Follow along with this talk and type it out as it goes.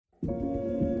On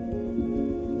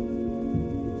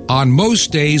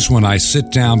most days when I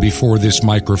sit down before this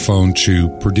microphone to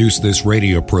produce this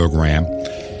radio program,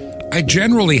 I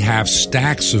generally have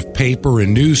stacks of paper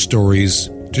and news stories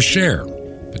to share.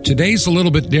 But today's a little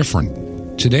bit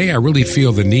different. Today I really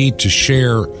feel the need to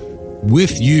share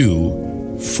with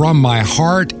you from my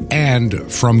heart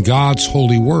and from God's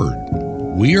holy word.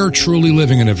 We are truly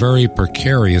living in a very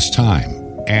precarious time,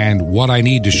 and what I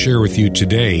need to share with you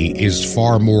today is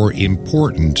far more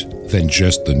important than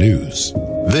just the news.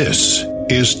 This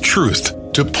is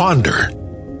Truth to Ponder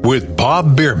with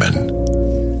Bob Bierman.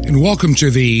 And welcome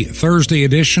to the Thursday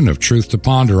edition of Truth to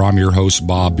Ponder. I'm your host,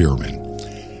 Bob Bierman.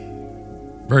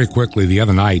 Very quickly, the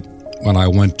other night when I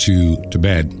went to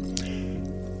bed,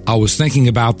 I was thinking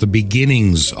about the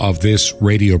beginnings of this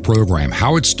radio program,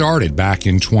 how it started back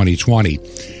in 2020.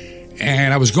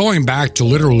 And I was going back to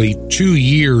literally 2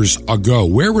 years ago.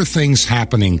 Where were things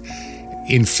happening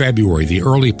in February, the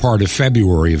early part of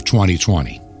February of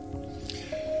 2020?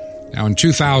 Now, in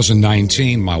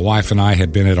 2019, my wife and I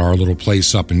had been at our little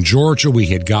place up in Georgia. We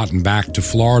had gotten back to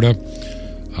Florida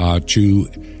to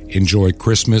enjoy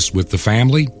Christmas with the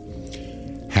family.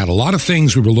 Had a lot of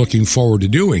things we were looking forward to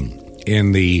doing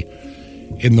in the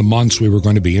months we were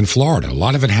going to be in Florida. A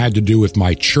lot of it had to do with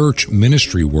my church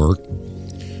ministry work.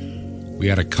 We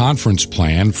had a conference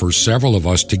planned for several of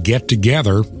us to get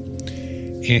together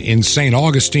in St.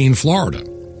 Augustine, Florida.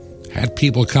 Had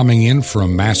people coming in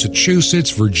from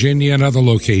Massachusetts, Virginia, and other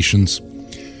locations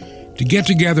to get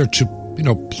together to,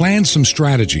 plan some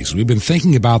strategies. We've been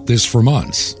thinking about this for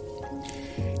months.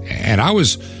 And I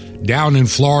was down in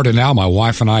Florida now. My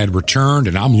wife and I had returned,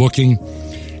 and I'm looking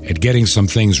at getting some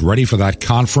things ready for that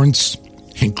conference,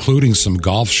 including some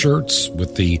golf shirts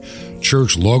with the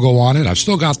church logo on it. I've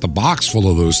still got the box full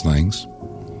of those things.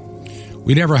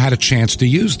 We never had a chance to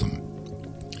use them.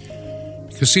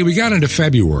 Because, see, we got into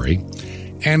February,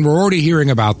 and we're already hearing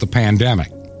about the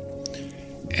pandemic.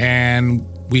 And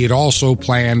we had also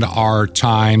planned our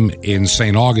time in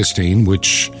St. Augustine,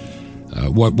 which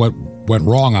what went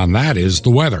wrong on that is the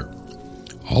weather.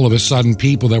 All of a sudden,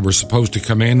 people that were supposed to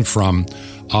come in from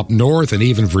up north and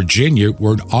even Virginia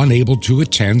were unable to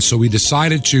attend, so we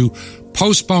decided to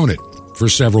postpone it for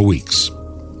several weeks,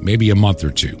 maybe a month or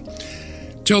two,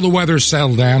 till the weather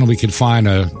settled down and we could find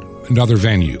another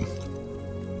venue.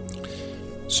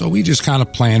 So we just kind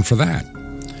of planned for that.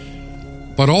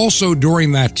 But also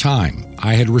during that time,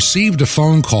 I had received a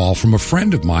phone call from a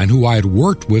friend of mine who I had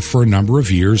worked with for a number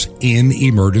of years in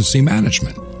emergency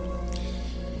management.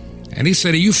 And he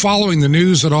said, "Are you following the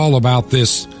news at all about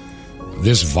this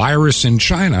virus in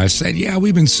China?" I said, "Yeah,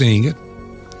 we've been seeing it."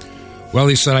 Well,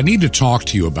 he said, "I need to talk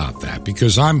to you about that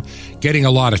because I'm getting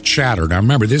a lot of chatter." Now,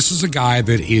 remember, this is a guy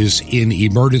that is in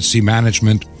emergency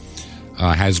management,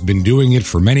 has been doing it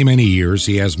for many, many years.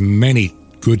 He has many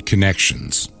good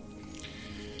connections.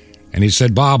 And he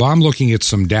said, "Bob, I'm looking at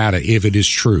some data. If it is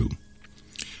true,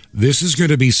 this is going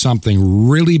to be something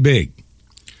really big.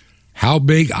 How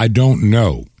big, I don't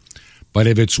know. But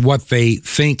if it's what they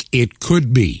think it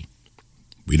could be,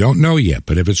 we don't know yet,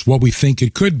 but if it's what we think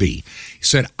it could be," he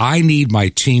said, "I need my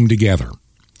team together."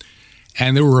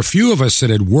 And there were a few of us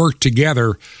that had worked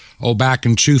together, back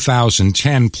in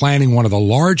 2010, planning one of the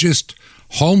largest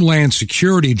homeland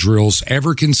security drills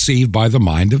ever conceived by the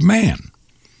mind of man.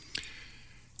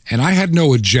 And I had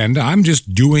no agenda. I'm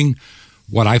just doing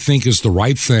what I think is the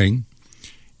right thing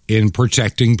in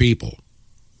protecting people.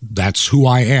 That's who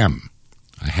I am.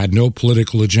 I had no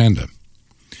political agenda.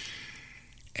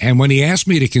 And when he asked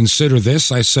me to consider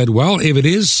this, I said, "Well, if it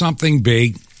is something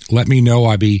big, let me know.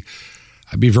 I'd be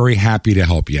very happy to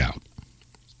help you out."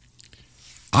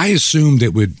 I assumed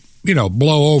it would,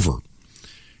 blow over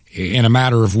in a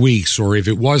matter of weeks, or if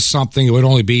it was something, it would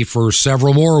only be for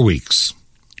several more weeks.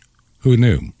 Who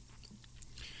knew?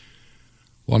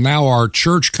 Well, now our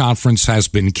church conference has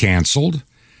been canceled,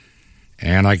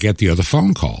 and I get the other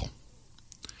phone call.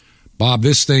 "Bob,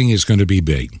 this thing is going to be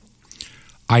big.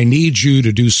 I need you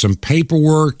to do some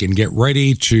paperwork and get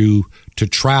ready to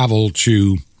travel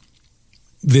to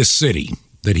this city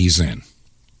that he's in."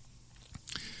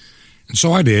 And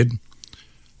so I did,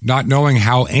 not knowing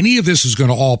how any of this is going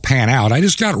to all pan out. I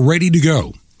just got ready to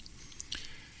go.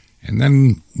 And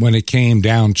then when it came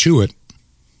down to it,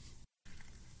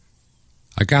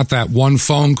 I got that one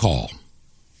phone call,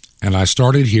 and I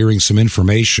started hearing some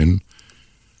information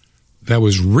that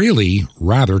was really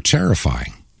rather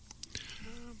terrifying.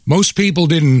 Most people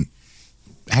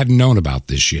hadn't known about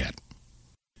this yet.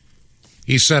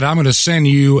 He said, "I'm going to send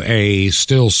you a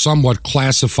still somewhat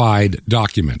classified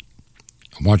document.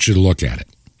 I want you to look at it."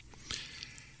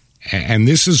 And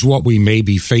this is what we may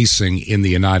be facing in the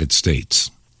United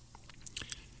States.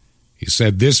 He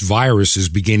said this virus is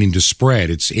beginning to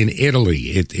spread. It's in Italy.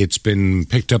 It's been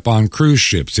picked up on cruise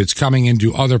ships. It's coming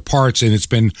into other parts, and it's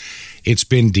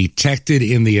been detected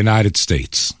in the United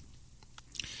States.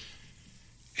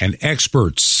 And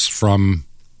experts from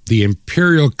the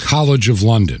Imperial College of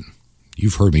London,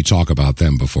 you've heard me talk about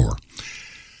them before,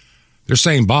 they're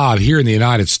saying, Bob, here in the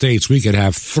United States, we could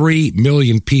have 3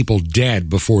 million people dead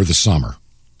before the summer.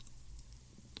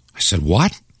 I said,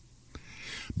 what?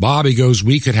 Bob, he goes,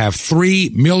 we could have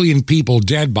 3 million people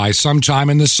dead by sometime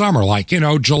in the summer, like,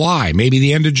 July, maybe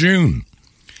the end of June.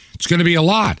 It's going to be a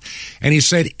lot. And he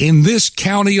said, in this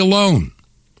county alone,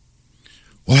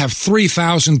 we'll have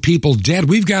 3,000 people dead.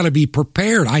 We've got to be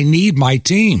prepared. I need my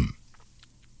team.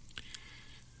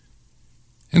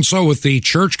 And so with the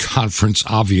church conference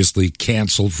obviously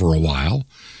canceled for a while,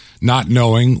 not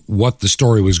knowing what the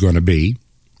story was going to be,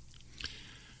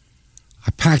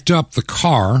 I packed up the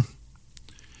car,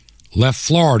 left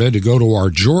Florida to go to our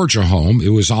Georgia home. It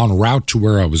was en route to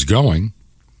where I was going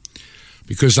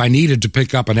because I needed to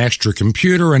pick up an extra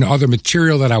computer and other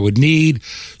material that I would need,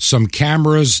 some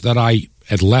cameras that I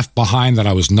had left behind that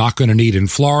I was not going to need in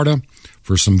Florida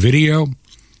for some video,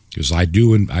 because I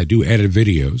do edit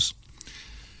videos.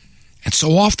 And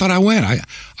so off that I went.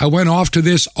 I went off to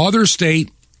this other state,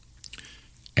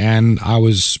 and I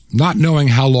was not knowing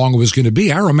how long it was going to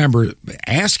be. I remember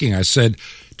asking, I said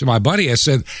to my buddy, I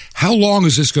said, how long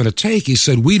is this going to take? He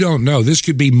said, we don't know. This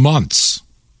could be months.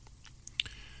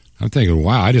 I'm thinking,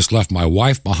 wow, I just left my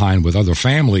wife behind with other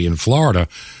family in Florida.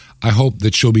 I hope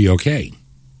that she'll be okay.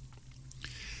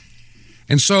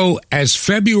 And so as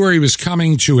February was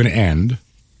coming to an end,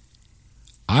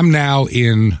 I'm now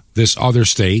in this other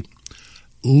state,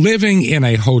 living in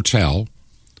a hotel,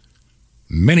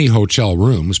 many hotel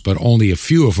rooms, but only a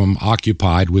few of them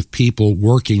occupied with people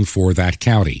working for that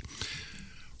county.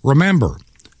 Remember,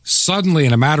 suddenly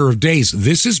in a matter of days,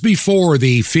 this is before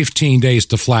the 15 days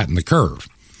to flatten the curve.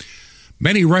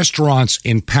 Many restaurants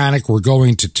in panic were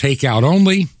going to takeout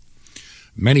only.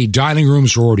 Many dining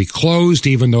rooms were already closed,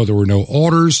 even though there were no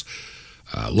orders.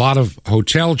 A lot of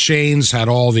hotel chains had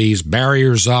all these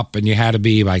barriers up, and you had to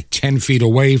be like 10 feet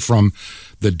away from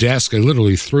the desk. They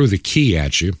literally threw the key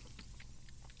at you.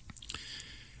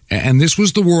 And this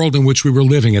was the world in which we were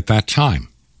living at that time,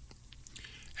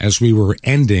 as we were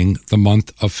ending the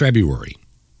month of February.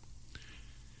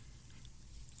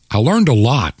 I learned a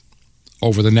lot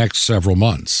over the next several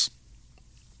months.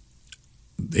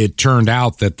 It turned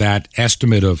out that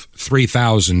estimate of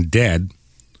 3,000 dead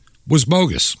was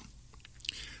bogus.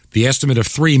 The estimate of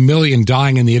 3 million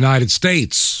dying in the United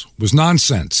States was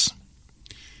nonsense.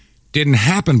 Didn't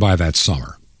happen by that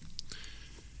summer.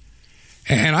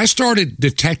 And I started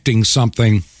detecting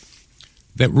something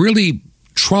that really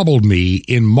troubled me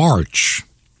in March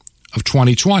of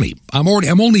 2020. I'm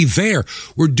only there.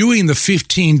 We're doing the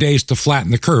 15 days to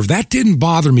flatten the curve. That didn't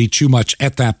bother me too much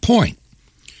at that point,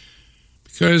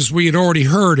 because we had already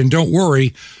heard, and don't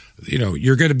worry,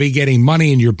 you're going to be getting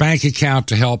money in your bank account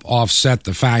to help offset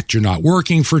the fact you're not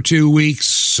working for 2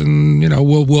 weeks, and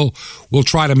we'll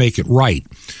try to make it right.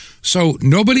 So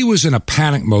nobody was in a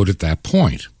panic mode at that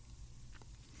point.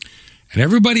 And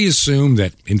everybody assumed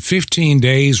that in 15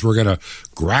 days we're going to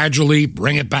gradually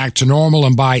bring it back to normal,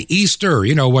 and by Easter,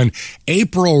 when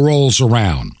April rolls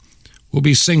around, we'll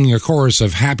be singing a chorus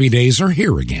of Happy Days Are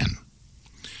Here Again.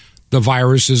 The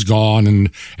virus is gone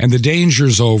and the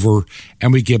danger's over,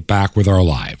 and we get back with our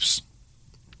lives.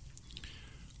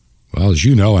 Well, as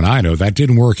you know and I know, that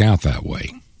didn't work out that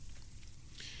way.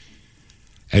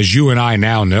 As you and I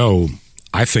now know,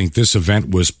 I think this event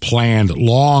was planned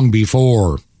long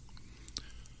before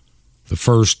the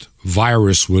first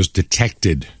virus was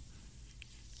detected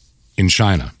in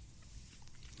China.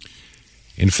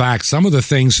 In fact, some of the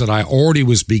things that I already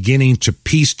was beginning to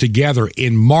piece together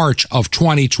in March of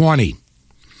 2020,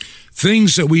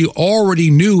 things that we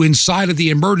already knew inside of the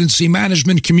emergency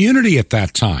management community at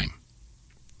that time.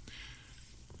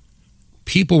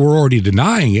 People were already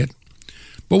denying it,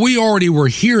 but we already were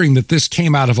hearing that this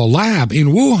came out of a lab in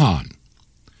Wuhan.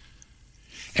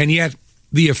 And yet,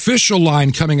 the official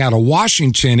line coming out of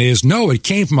Washington is, no, it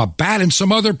came from a bat in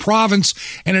some other province,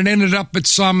 and it ended up at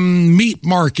some meat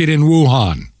market in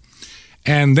Wuhan.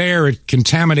 And there it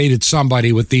contaminated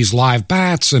somebody with these live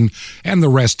bats, and the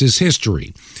rest is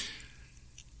history.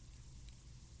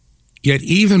 Yet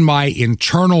even my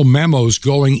internal memos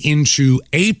going into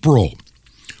April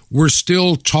were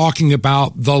still talking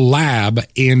about the lab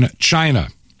in China.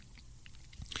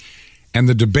 And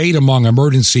the debate among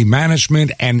emergency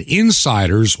management and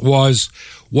insiders was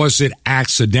it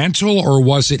accidental or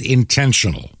was it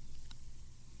intentional?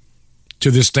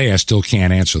 To this day, I still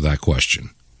can't answer that question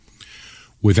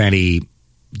with any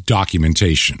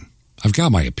documentation. I've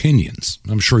got my opinions.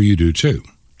 I'm sure you do too.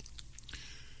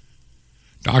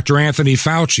 Dr. Anthony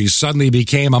Fauci suddenly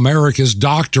became America's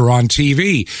doctor on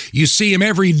TV. You see him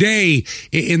every day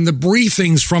in the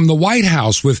briefings from the White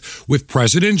House with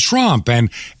President Trump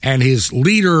and his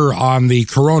leader on the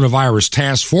coronavirus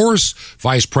task force,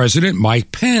 Vice President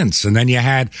Mike Pence. And then you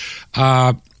had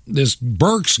this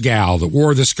Burks gal that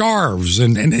wore the scarves.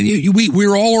 And we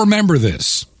all remember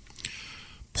this.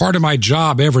 Part of my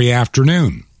job every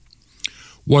afternoon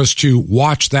was to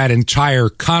watch that entire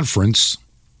conference,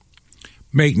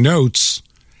 make notes,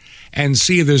 and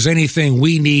see if there's anything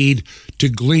we need to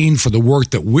glean for the work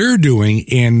that we're doing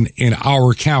in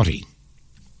our county.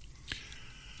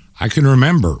 I can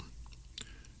remember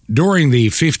during the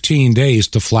 15 days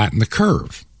to flatten the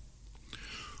curve.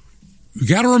 You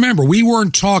got to remember, we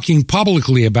weren't talking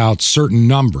publicly about certain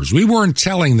numbers. We weren't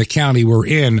telling the county we're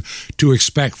in to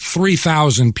expect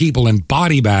 3,000 people in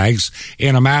body bags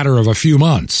in a matter of a few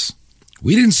months.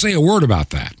 We didn't say a word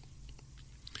about that.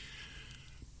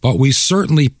 But we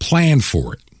certainly planned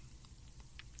for it.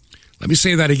 Let me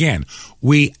say that again.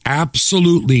 We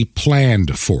absolutely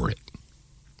planned for it.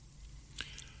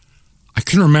 I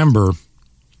can remember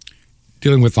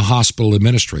dealing with the hospital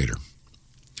administrator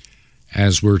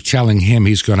as we're telling him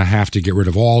he's going to have to get rid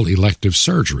of all elective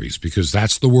surgeries because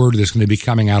that's the word that's going to be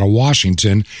coming out of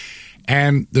Washington,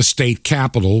 and the state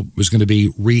capitol was going to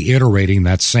be reiterating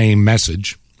that same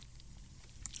message.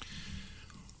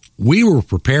 We were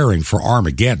preparing for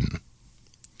Armageddon.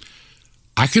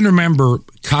 I can remember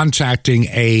contacting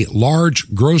a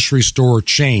large grocery store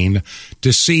chain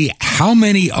to see how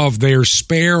many of their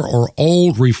spare or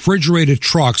old refrigerated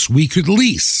trucks we could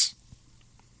lease.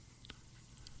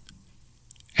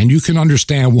 And you can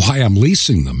understand why I'm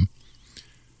leasing them.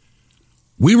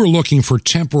 We were looking for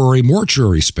temporary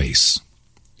mortuary space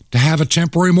to have a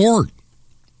temporary morgue.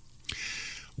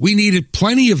 We needed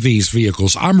plenty of these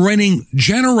vehicles. I'm renting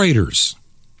generators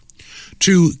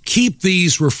to keep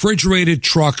these refrigerated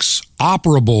trucks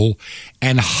operable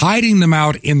and hiding them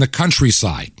out in the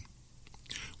countryside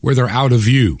where they're out of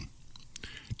view.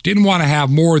 Didn't want to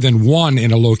have more than one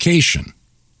in a location.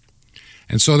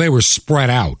 And so they were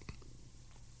spread out.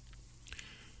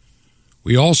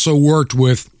 We also worked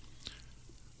with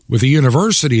a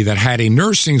university that had a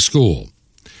nursing school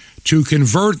to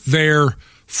convert their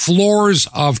floors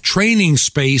of training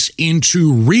space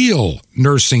into real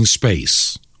nursing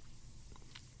space.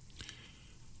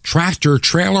 Tractor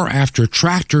trailer after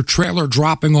tractor trailer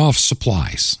dropping off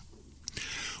supplies.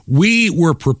 We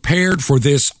were prepared for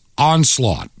this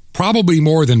onslaught, probably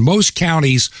more than most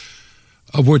counties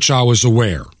of which I was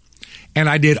aware. And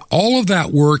I did all of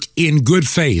that work in good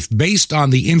faith, based on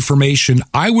the information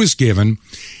I was given,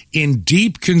 in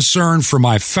deep concern for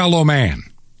my fellow man.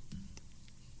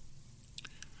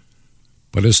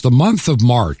 But as the month of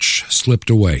March slipped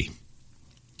away,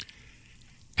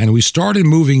 and we started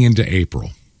moving into April,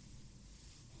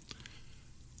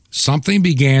 something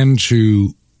began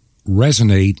to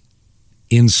resonate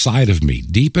inside of me,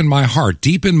 deep in my heart,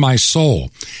 deep in my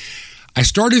soul. I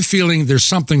started feeling there's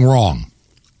something wrong.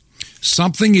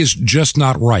 Something is just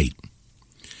not right.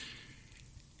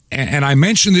 And I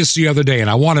mentioned this the other day, and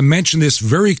I want to mention this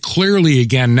very clearly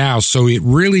again now so it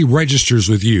really registers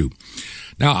with you.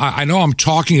 Now, I know I'm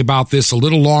talking about this a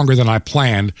little longer than I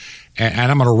planned,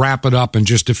 and I'm going to wrap it up in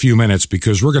just a few minutes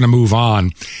because we're going to move on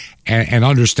and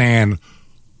understand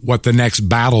what the next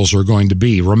battles are going to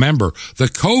be. Remember, the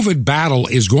COVID battle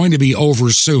is going to be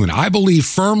over soon. I believe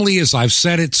firmly, as I've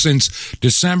said it since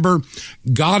December,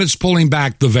 God is pulling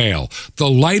back the veil. The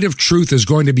light of truth is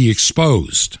going to be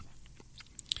exposed.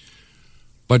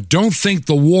 But don't think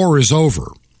the war is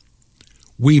over.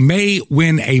 We may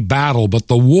win a battle, but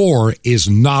the war is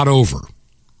not over.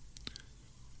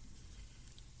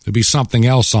 There'll be something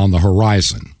else on the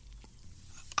horizon.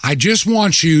 I just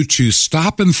want you to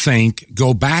stop and think,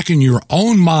 go back in your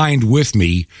own mind with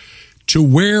me to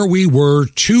where we were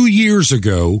 2 years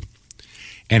ago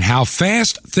and how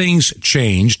fast things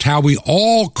changed, how we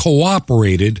all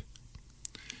cooperated,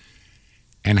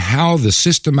 and how the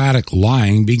systematic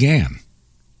lying began.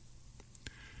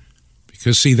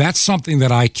 Because, see, that's something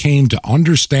that I came to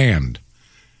understand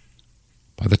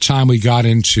by the time we got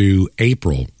into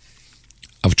April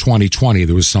of 2020.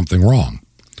 There was something wrong.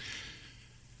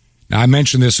 Now, I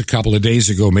mentioned this a couple of days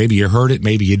ago. Maybe you heard it,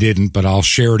 maybe you didn't, but I'll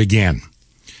share it again.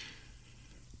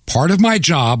 Part of my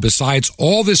job, besides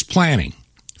all this planning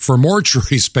for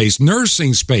mortuary space,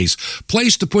 nursing space,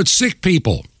 place to put sick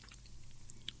people,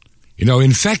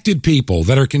 infected people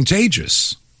that are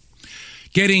contagious,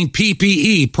 getting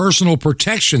PPE, personal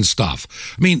protection stuff.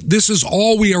 I mean, this is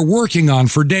all we are working on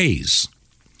for days.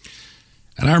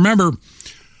 And I remember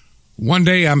one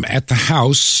day I'm at the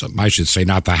house, I should say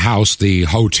not the house, the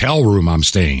hotel room I'm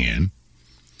staying in,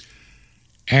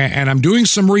 and I'm doing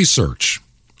some research,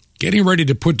 getting ready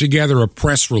to put together a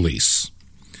press release,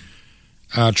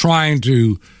 trying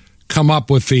to come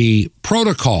up with the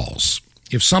protocols.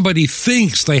 If somebody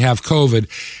thinks they have COVID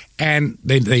and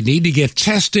they need to get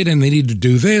tested and they need to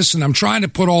do this, and I'm trying to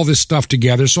put all this stuff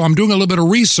together, so I'm doing a little bit of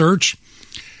research,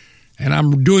 and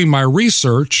I'm doing my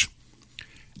research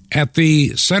at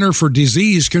the Center for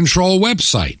Disease Control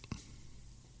website.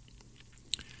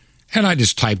 And I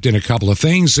just typed in a couple of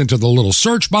things into the little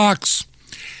search box,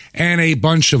 and a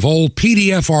bunch of old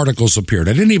PDF articles appeared.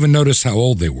 I didn't even notice how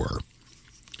old they were.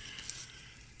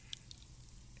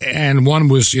 And one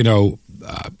was,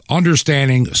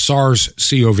 understanding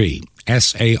SARS-CoV,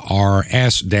 SARS-CoV,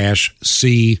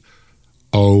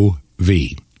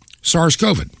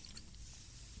 SARS-CoV.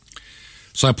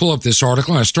 So I pull up this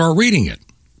article and I start reading it.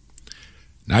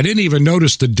 Now, I didn't even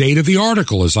notice the date of the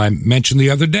article, as I mentioned the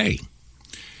other day.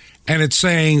 And it's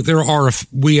saying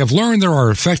we have learned there are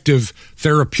effective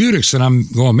therapeutics. And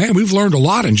I'm going, man, we've learned a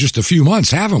lot in just a few months,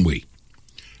 haven't we?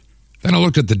 Then I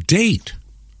looked at the date.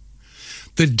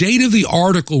 The date of the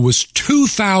article was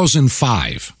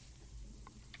 2005.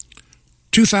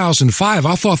 2005.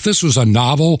 I thought this was a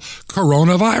novel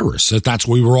coronavirus. That's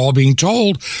what we were all being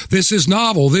told. This is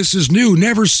novel. This is new,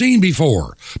 never seen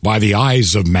before by the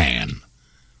eyes of man.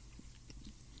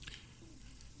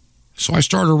 So I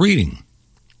started reading.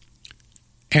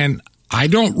 And I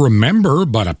don't remember,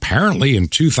 but apparently in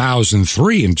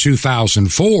 2003 and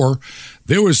 2004,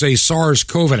 there was a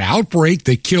SARS-CoV outbreak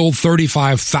that killed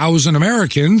 35,000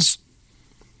 Americans.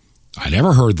 I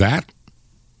never heard that.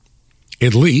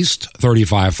 At least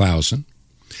 35,000.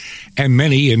 And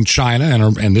many in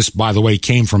China, and this, by the way,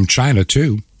 came from China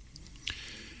too.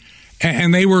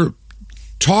 And they were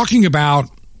talking about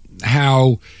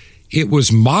how it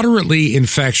was moderately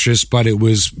infectious, but it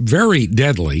was very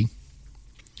deadly.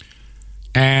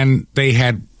 And they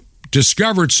had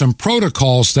discovered some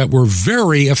protocols that were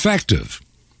very effective.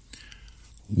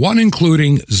 One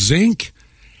including zinc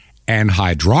and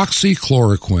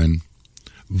hydroxychloroquine,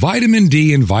 vitamin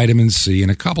D and vitamin C,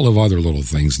 and a couple of other little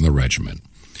things in the regimen.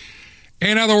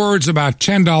 In other words, about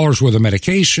 $10 worth of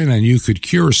medication, and you could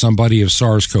cure somebody of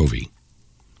SARS-CoV.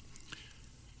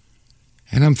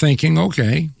 And I'm thinking,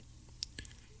 okay.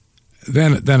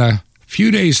 Then a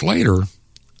few days later,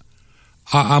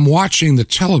 I'm watching the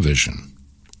television,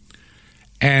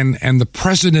 and the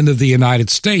President of the United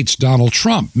States, Donald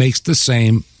Trump, makes the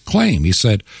same claim. He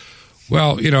said,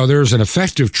 well, there's an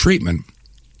effective treatment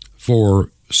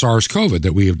for SARS-CoV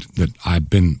that I've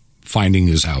been finding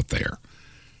is out there.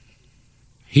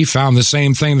 He found the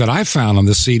same thing that I found on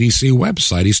the CDC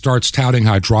website. He starts touting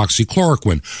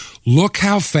hydroxychloroquine. Look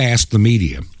how fast the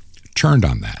media turned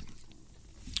on that.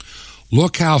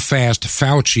 Look how fast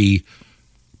Fauci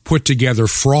put together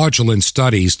fraudulent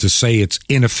studies to say it's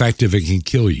ineffective and can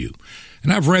kill you.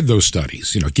 And I've read those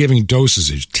studies, giving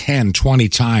dosage 10, 20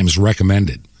 times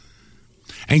recommended.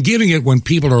 And giving it when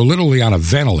people are literally on a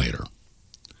ventilator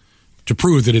to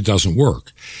prove that it doesn't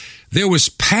work. There was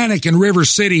panic in River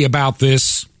City about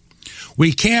this.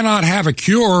 We cannot have a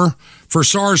cure for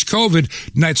SARS-CoV.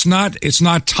 It's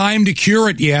not time to cure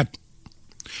it yet.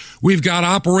 We've got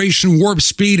Operation Warp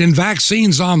Speed and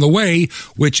vaccines on the way,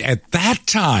 which at that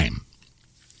time,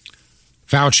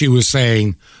 Fauci was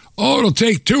saying, it'll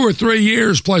take 2 or 3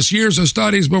 years plus years of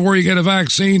studies before you get a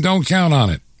vaccine. Don't count on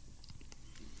it.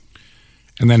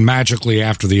 And then magically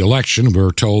after the election,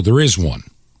 we're told there is one.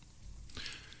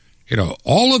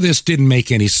 All of this didn't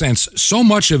make any sense. So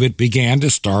much of it began to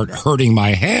start hurting my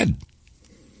head.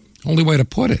 Only way to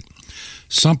put it.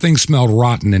 Something smelled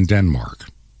rotten in Denmark.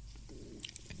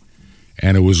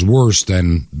 And it was worse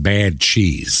than bad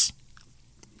cheese.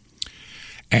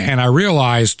 And I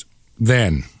realized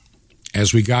then,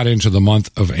 as we got into the month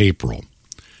of April,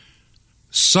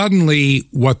 suddenly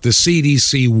what the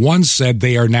CDC once said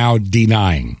they are now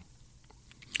denying.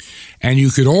 And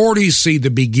you could already see the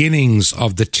beginnings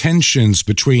of the tensions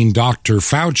between Dr.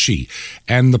 Fauci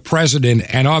and the president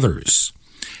and others,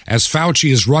 as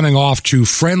Fauci is running off to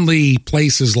friendly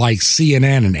places like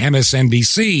CNN and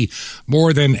MSNBC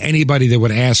more than anybody that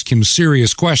would ask him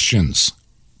serious questions.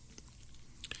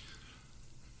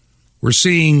 We're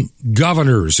seeing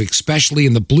governors, especially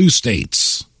in the blue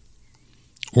states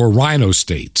or rhino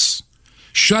states,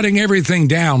 shutting everything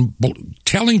down,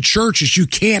 telling churches you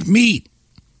can't meet.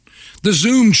 The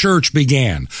Zoom church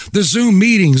began. The Zoom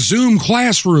meetings, Zoom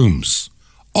classrooms,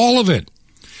 all of it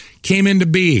came into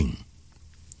being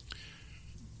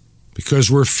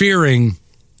because we're fearing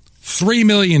 3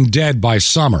 million dead by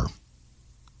summer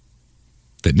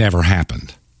that never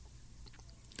happened.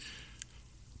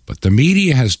 But the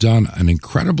media has done an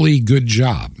incredibly good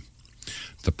job.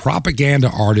 The propaganda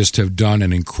artists have done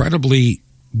an incredibly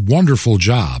wonderful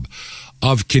job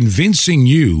of convincing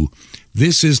you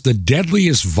this is the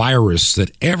deadliest virus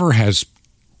that ever has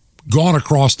gone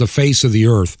across the face of the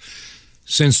earth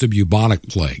since the bubonic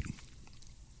plague.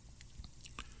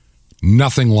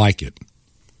 Nothing like it.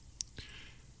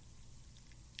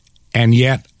 And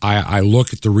yet, I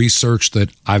look at the research that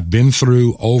I've been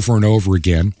through over and over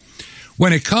again.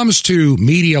 When it comes to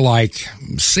media like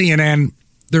CNN,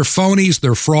 they're phonies,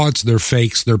 they're frauds, they're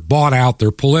fakes, they're bought out,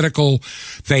 they're political.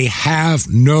 They have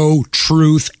no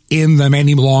truth in them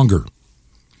any longer.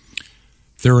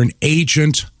 They're an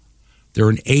agent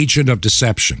of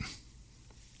deception.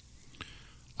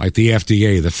 Like the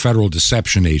FDA, the Federal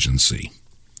Deception Agency,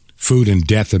 Food and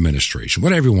Death Administration,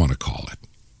 whatever you want to call it.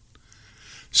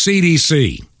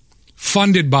 CDC,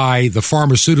 funded by the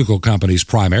pharmaceutical companies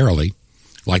primarily,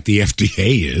 like the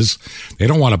FDA is. They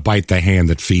don't want to bite the hand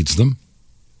that feeds them.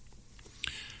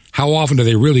 How often do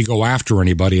they really go after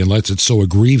anybody unless it's so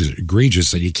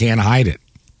egregious that you can't hide it?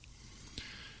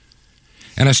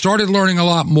 And I started learning a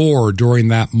lot more during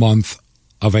that month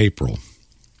of April.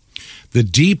 The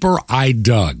deeper I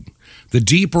dug, the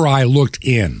deeper I looked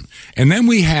in. And then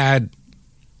we had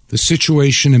the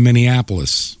situation in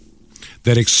Minneapolis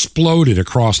that exploded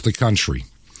across the country,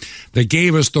 that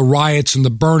gave us the riots and the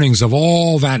burnings of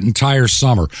all that entire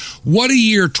summer. What a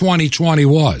year 2020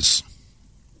 was.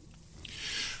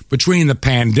 Between the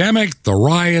pandemic, the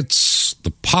riots,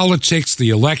 the politics, the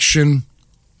election,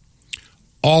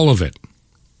 all of it.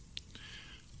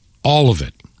 All of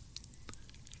it.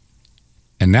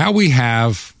 And now we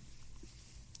have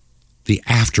the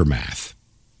aftermath.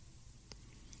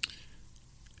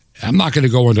 I'm not going to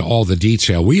go into all the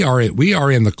detail. We are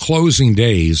in the closing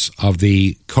days of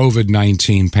the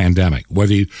COVID-19 pandemic.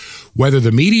 Whether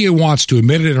the media wants to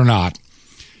admit it or not,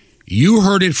 you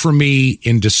heard it from me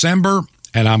in December,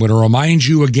 and I'm going to remind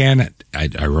you again.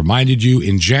 I reminded you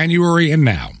in January and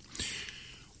now.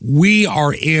 We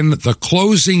are in the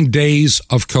closing days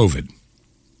of COVID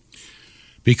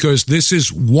because this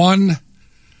is one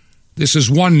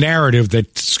narrative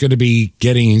that's going to be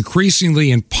getting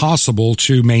increasingly impossible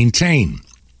to maintain.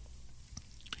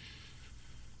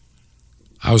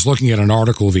 I was looking at an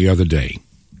article the other day.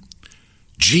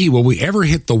 Gee, will we ever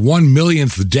hit the 1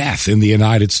 millionth death in the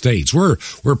United States?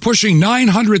 We're pushing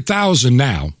 900,000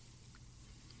 now,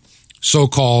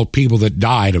 so-called people that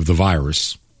died of the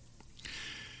virus.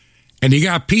 And you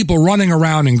got people running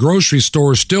around in grocery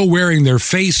stores still wearing their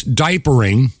face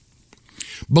diapering,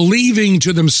 believing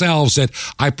to themselves that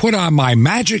I put on my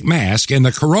magic mask and the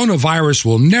coronavirus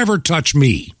will never touch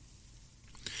me.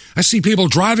 I see people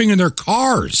driving in their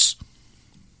cars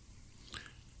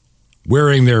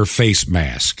wearing their face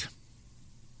mask.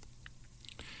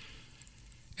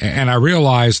 And I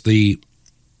realize the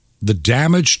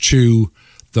damage to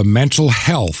the mental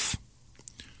health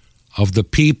of the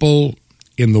people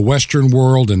in the Western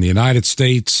world and the United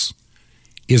States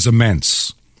is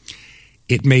immense.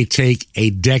 It may take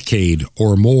a decade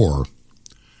or more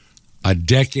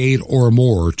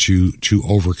to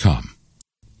overcome.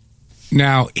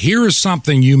 Now, here is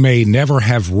something you may never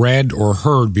have read or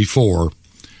heard before,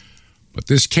 but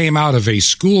this came out of a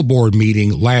school board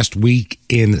meeting last week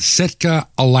in Sitka,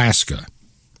 Alaska.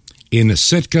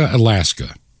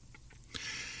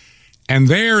 And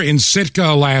there in Sitka,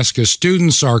 Alaska,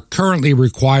 students are currently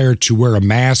required to wear a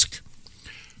mask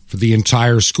for the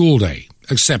entire school day,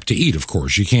 except to eat, of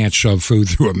course. You can't shove food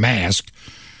through a mask.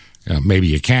 Maybe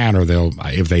you can, or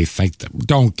if they think that.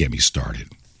 Don't get me started.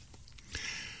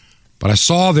 But I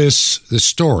saw this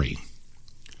story,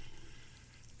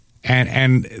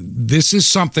 and this is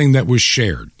something that was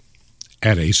shared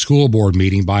at a school board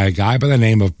meeting by a guy by the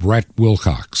name of Brett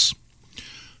Wilcox,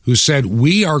 who said,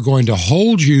 we are going to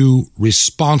hold you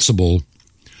responsible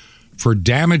for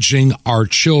damaging our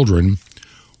children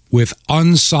with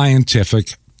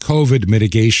unscientific COVID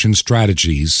mitigation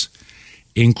strategies,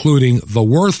 including the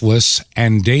worthless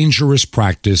and dangerous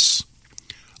practice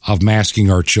of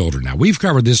masking our children. Now, we've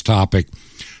covered this topic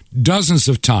dozens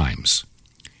of times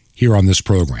here on this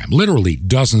program, literally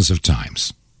dozens of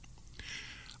times.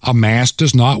 A mask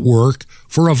does not work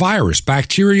for a virus.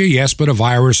 Bacteria, yes, but a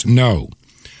virus, no.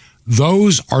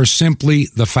 Those are simply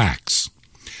the facts.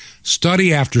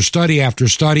 Study after study after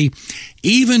study.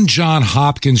 Even Johns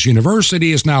Hopkins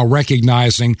University is now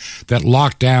recognizing that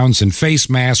lockdowns and face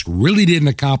masks really didn't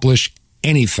accomplish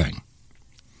anything.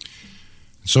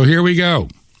 So here we go.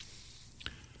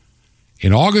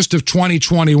 In August of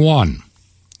 2021,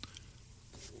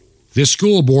 this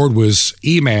school board was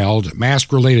emailed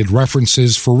mask-related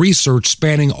references for research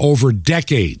spanning over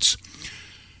decades.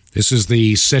 This is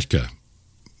the Sitka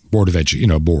Board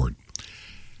of Board.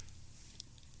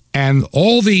 And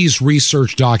all these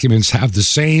research documents have the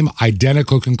same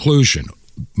identical conclusion.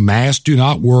 Masks do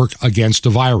not work against a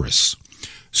virus.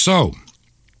 So,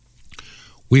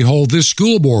 we hold this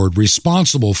school board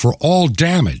responsible for all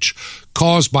damage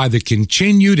caused by the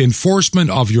continued enforcement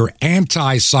of your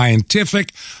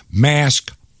anti-scientific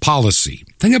mask policy.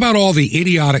 Think about all the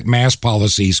idiotic mask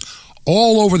policies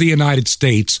all over the United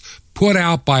States put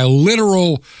out by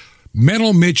literal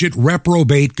mental midget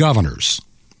reprobate governors.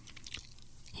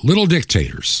 Little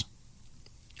dictators.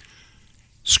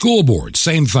 School board,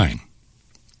 same thing.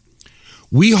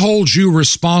 We hold you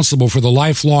responsible for the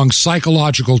lifelong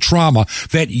psychological trauma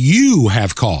that you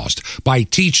have caused by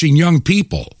teaching young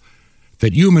people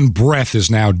that human breath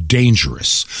is now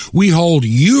dangerous. We hold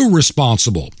you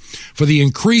responsible for the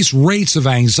increased rates of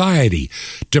anxiety,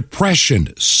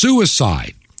 depression,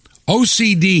 suicide,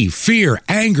 OCD, fear,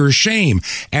 anger, shame,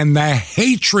 and the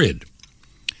hatred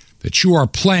that you are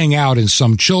playing out in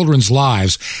some children's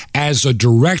lives as a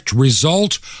direct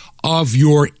result of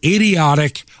your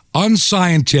idiotic,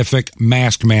 unscientific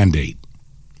mask mandate.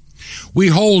 We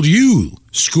hold you,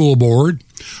 school board,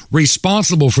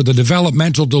 responsible for the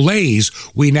developmental delays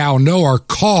we now know are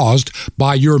caused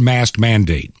by your mask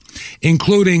mandate,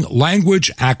 including language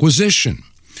acquisition,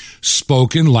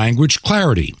 spoken language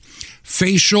clarity,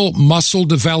 facial muscle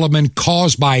development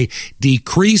caused by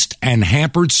decreased and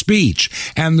hampered speech,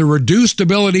 and the reduced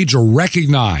ability to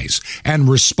recognize and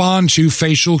respond to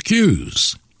facial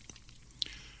cues.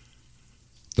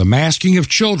 The masking of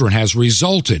children has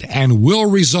resulted and will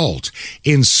result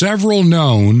in several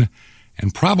known,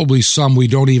 and probably some we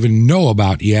don't even know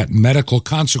about yet, medical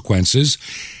consequences,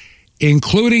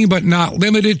 including but not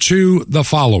limited to the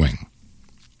following.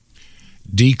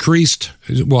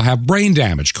 Will have brain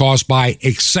damage caused by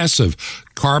excessive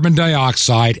carbon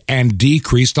dioxide and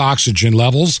decreased oxygen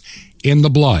levels in the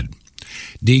blood.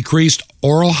 Decreased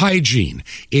oral hygiene,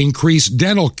 increased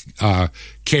dental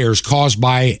cares caused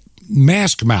by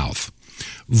mask mouth.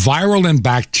 Viral and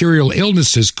bacterial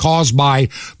illnesses caused by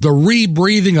the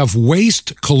rebreathing of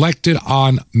waste collected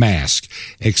on masks,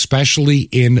 especially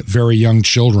in very young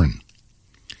children.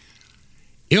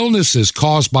 Illnesses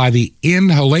caused by the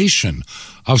inhalation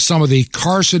of some of the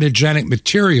carcinogenic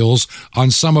materials on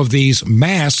some of these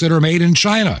masks that are made in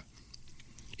China.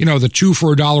 You know, the 2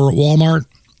 for $1 at Walmart.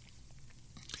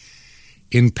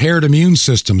 Impaired immune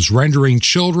systems rendering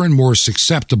children more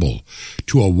susceptible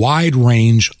to a wide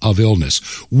range of illness.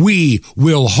 We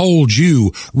will hold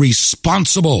you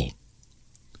responsible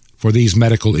for these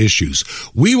medical issues.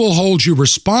 We will hold you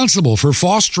responsible for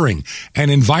fostering an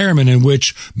environment in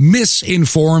which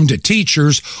misinformed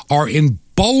teachers are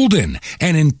emboldened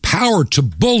and empowered to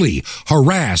bully,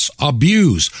 harass,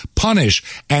 abuse, punish,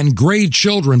 and grade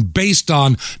children based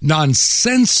on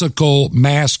nonsensical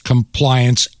mask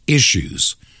compliance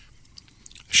issues.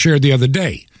 Shared the other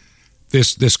day,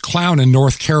 this clown in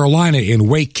North Carolina in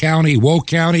Woke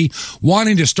County,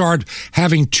 wanting to start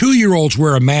having 2-year-olds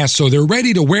wear a mask so they're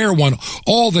ready to wear one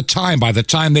all the time by the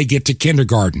time they get to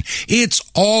kindergarten. It's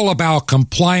all about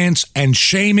compliance and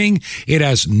shaming. It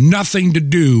has nothing to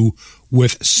do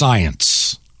with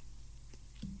science.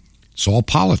 It's all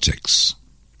politics.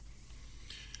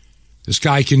 This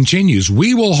guy continues,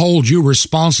 we will hold you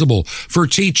responsible for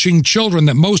teaching children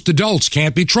that most adults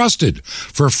can't be trusted,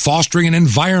 for fostering an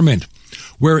environment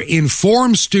where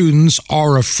informed students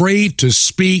are afraid to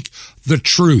speak the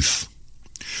truth.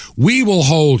 We will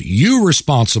hold you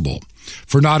responsible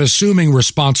for not assuming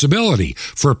responsibility,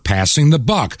 for passing the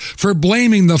buck, for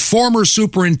blaming the former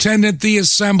superintendent, the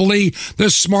assembly, the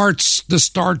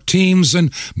START teams,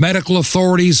 and medical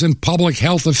authorities and public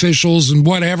health officials and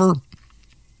whatever.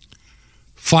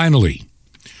 Finally,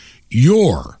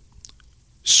 your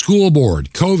school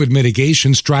board COVID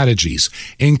mitigation strategies,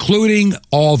 including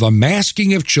all the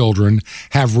masking of children,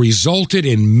 have resulted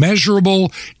in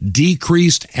measurable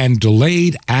decreased and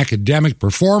delayed academic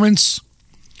performance.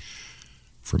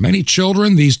 For many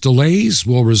children, these delays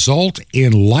will result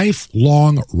in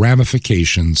lifelong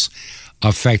ramifications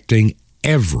affecting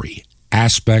every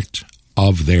aspect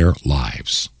of their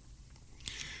lives.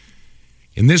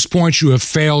 In this point, you have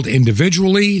failed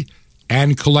individually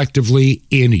and collectively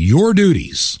in your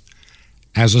duties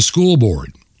as a school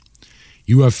board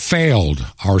You have failed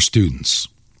our students.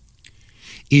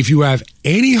 If you have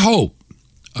any hope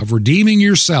of redeeming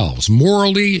yourselves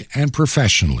morally and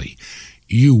professionally,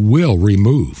 you will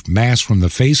remove masks from the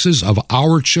faces of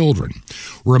our children.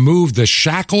 Remove the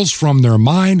shackles from their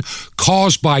mind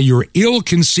caused by your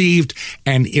ill-conceived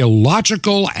and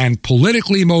illogical and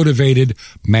politically motivated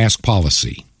mask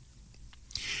policy.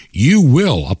 You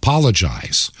will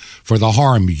apologize for the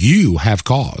harm you have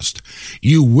caused.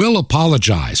 You will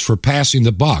apologize for passing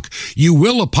the buck. You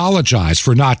will apologize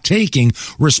for not taking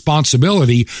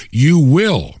responsibility. You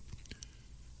will,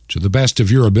 to the best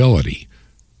of your ability,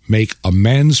 make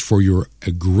amends for your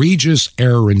egregious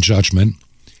error in judgment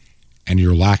and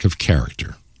your lack of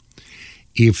character.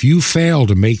 If you fail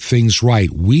to make things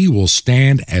right, we will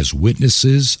stand as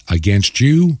witnesses against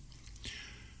you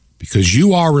because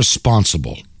you are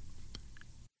responsible.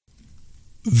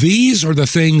 These are the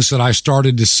things that I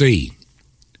started to see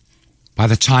by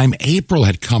the time April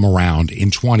had come around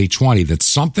in 2020, that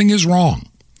something is wrong.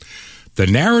 The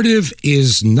narrative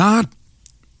is not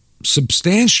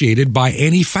substantiated by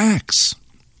any facts.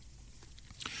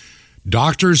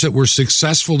 Doctors that were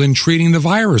successful in treating the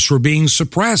virus were being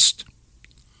suppressed.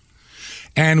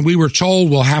 And we were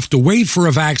told we'll have to wait for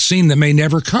a vaccine that may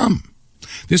never come.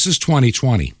 This is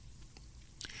 2020.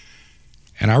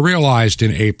 And I realized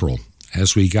in April,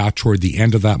 as we got toward the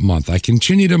end of that month, I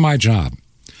continued in my job.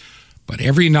 But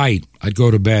every night I'd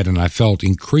go to bed and I felt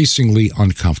increasingly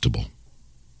uncomfortable.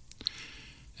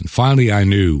 And finally I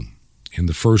knew in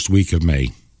the first week of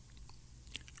May,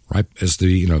 right as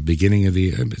the beginning of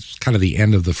it's kind of the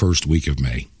end of the first week of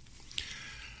May,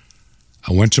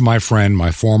 I went to my friend,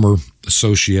 my former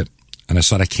associate, and I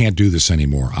said, I can't do this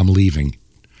anymore. I'm leaving.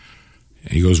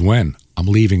 And he goes, when? I'm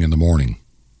leaving in the morning.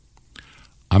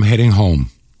 I'm heading home.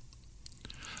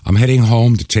 I'm heading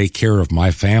home to take care of my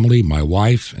family, my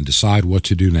wife, and decide what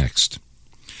to do next.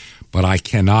 But I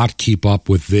cannot keep up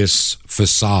with this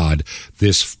facade,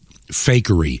 this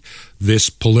fakery,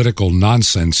 this political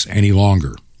nonsense any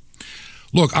longer.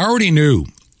 Look, I already knew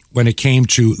when it came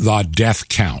to the death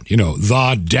count,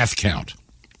 the death count,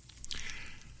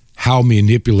 how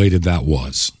manipulated that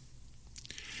was.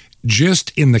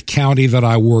 Just in the county that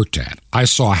I worked at, I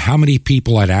saw how many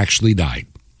people had actually died.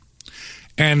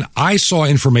 And I saw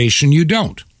information you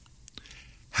don't.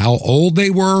 How old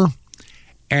they were,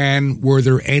 and were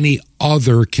there any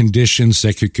other conditions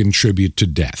that could contribute to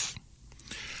death.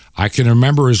 I can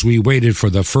remember as we waited for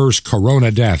the first corona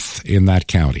death in that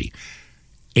county,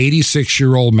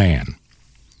 86-year-old man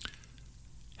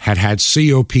had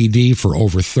COPD for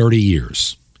over 30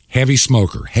 years. Heavy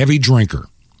smoker, heavy drinker,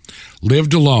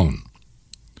 lived alone,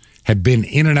 had been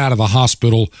in and out of the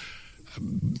hospital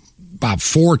about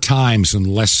 4 times in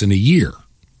less than a year.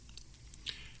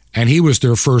 And he was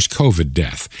their first COVID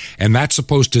death. And that's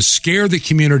supposed to scare the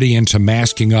community into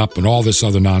masking up and all this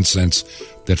other nonsense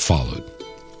that followed.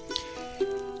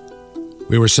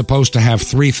 We were supposed to have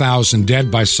 3,000 dead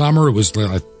by summer. It was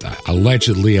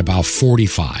allegedly about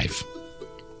 45.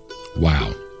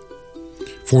 Wow.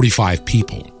 45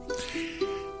 people.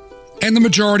 And the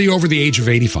majority over the age of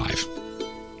 85.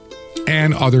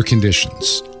 And other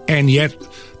conditions. And yet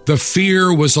the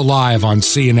fear was alive on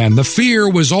CNN. The fear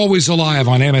was always alive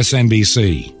on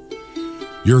MSNBC.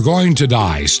 You're going to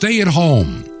die. Stay at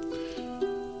home.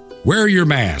 Wear your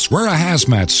mask. Wear a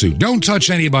hazmat suit. Don't touch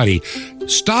anybody.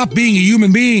 Stop being a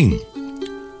human being.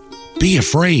 Be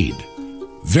afraid.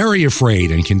 Very afraid,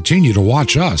 and continue to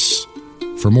watch us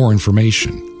for more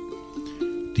information.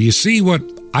 Do you see what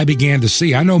I began to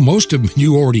see? I know most of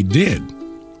you already did.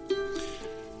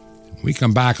 When we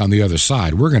come back on the other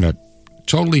side, we're going to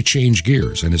totally change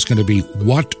gears, and it's going to be,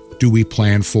 what do we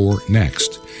plan for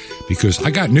next? Because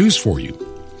I got news for you.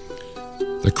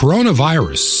 The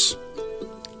coronavirus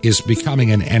is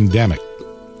becoming an endemic.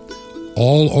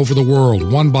 All over the world,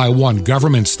 one by one,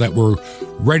 governments that were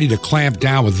ready to clamp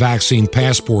down with vaccine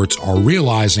passports are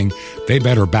realizing they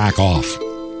better back off,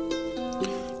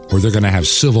 or they're going to have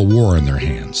civil war in their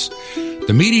hands.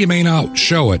 The media may not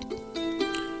show it,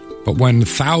 but when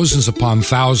thousands upon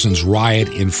thousands riot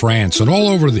in France and all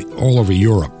over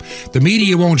Europe, the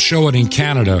media won't show it in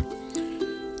Canada.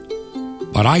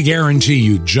 But I guarantee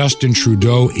you, Justin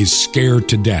Trudeau is scared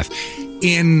to death.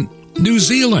 In New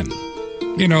Zealand,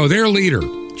 their leader,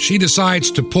 she decides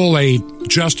to pull a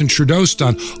Justin Trudeau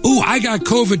stunt. Ooh, I got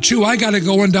COVID too. I got to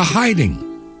go into hiding.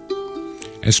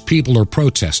 As people are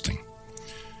protesting.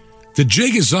 The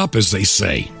jig is up, as they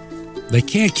say. They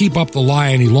can't keep up the lie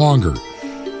any longer.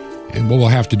 And what we'll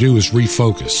have to do is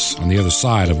refocus on the other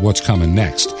side of what's coming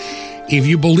next. If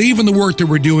you believe in the work that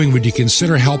we're doing, would you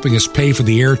consider helping us pay for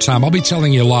the airtime? I'll be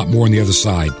telling you a lot more on the other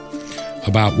side.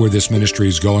 about where this ministry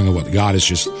is going and what God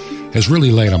has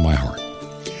really laid on my heart.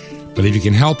 But if you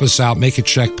can help us out, make a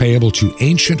check payable to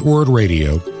Ancient Word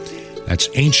Radio. That's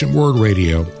Ancient Word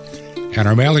Radio. And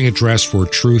our mailing address for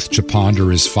Truth to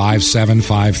Ponder is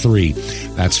 5753.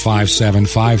 That's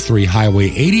 5753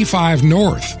 Highway 85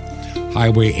 North.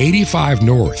 Highway 85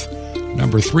 North.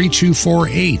 Number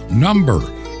 3248. Number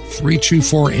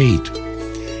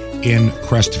 3248 in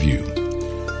Crestview.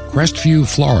 Crestview,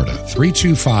 Florida,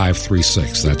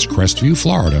 32536. That's Crestview,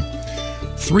 Florida,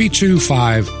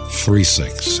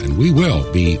 32536. And we will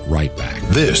be right back.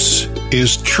 This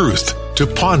is Truth to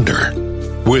Ponder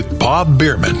with Bob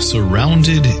Bierman.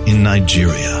 Surrounded in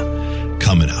Nigeria.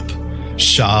 Coming up.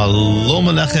 Shalom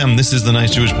Alechem. This is the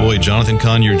nice Jewish boy, Jonathan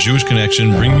Kahn, your Jewish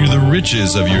connection, bringing you the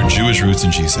riches of your Jewish roots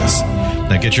in Jesus.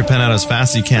 Now get your pen out as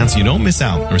fast as you can so you don't miss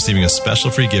out on receiving a special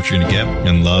free gift you're going to get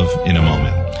and love in a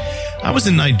moment. I was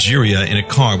in Nigeria in a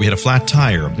car. We had a flat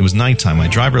tire. It was nighttime. My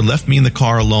driver left me in the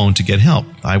car alone to get help.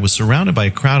 I was surrounded by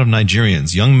a crowd of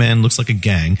Nigerians. Young men, looks like a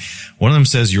gang. One of them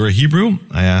says, "You're a Hebrew?"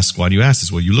 I asked, "Why do you ask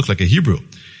this?" "Well, you look like a Hebrew."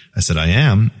 I said, "I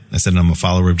am." I said, "And I'm a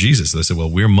follower of Jesus." So they said, "Well,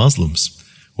 we're Muslims.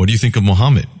 What do you think of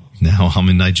Muhammad?" Now I'm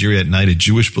in Nigeria at night, a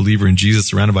Jewish believer in Jesus,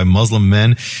 surrounded by Muslim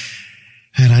men.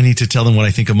 And I need to tell them what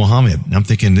I think of Muhammad. I'm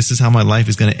thinking, this is how my life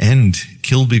is going to end,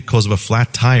 killed because of a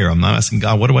flat tire. I'm not asking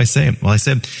God, what do I say? Well, I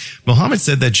said, Muhammad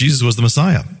said that Jesus was the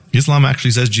Messiah. Islam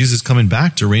actually says Jesus is coming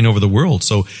back to reign over the world.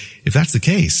 So if that's the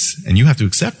case, and you have to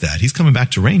accept that, he's coming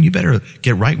back to reign, you better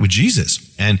get right with Jesus.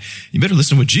 And you better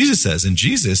listen to what Jesus says. And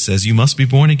Jesus says you must be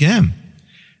born again.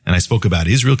 And I spoke about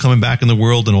Israel coming back in the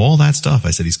world and all that stuff.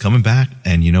 I said, he's coming back.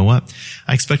 And you know what?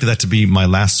 I expected that to be my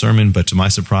last sermon, but to my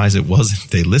surprise, it wasn't.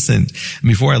 They listened. And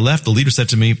before I left, the leader said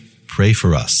to me, "Pray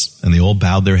for us." And they all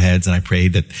bowed their heads, and I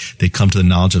prayed that they come to the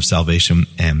knowledge of salvation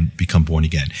and become born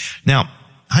again. Now,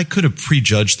 I could have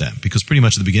prejudged them because pretty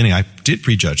much at the beginning, I did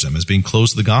prejudge them as being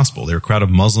closed to the gospel. They're a crowd of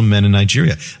Muslim men in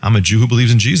Nigeria. I'm a Jew who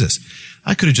believes in Jesus.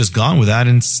 I could have just gone with that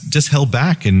and just held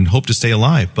back and hoped to stay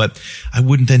alive, but I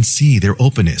wouldn't then see their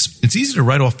openness. It's easy to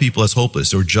write off people as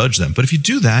hopeless or judge them, but if you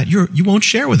do that, you won't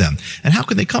share with them. And how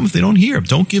can they come if they don't hear?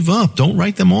 Don't give up. Don't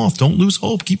write them off. Don't lose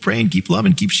hope. Keep praying, keep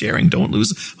loving, keep sharing. Don't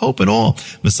lose hope at all.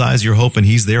 Messiah's your hope, and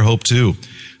he's their hope too.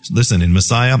 Listen, in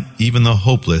Messiah, even the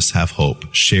hopeless have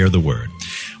hope. Share the word.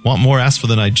 Want more? Ask for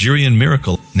the Nigerian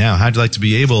miracle. Now, how'd you like to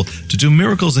be able to do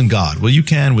miracles in God? Well, you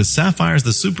can with Sapphires,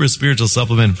 the super spiritual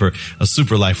supplement for a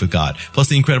super life with God. Plus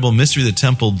the incredible Mystery of the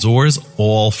Temple Doors,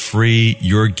 all free.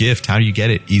 Your gift. How do you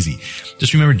get it? Easy.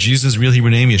 Just remember Jesus' real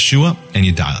Hebrew name, Yeshua, and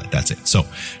you dial it. That's it. So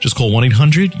just call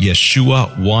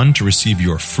 1-800-YESHUA-1 to receive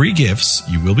your free gifts.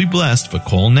 You will be blessed, but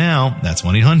call now. That's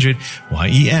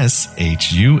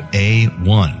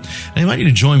 1-800-YESHUA-1. I invite you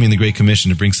to join me in the Great Commission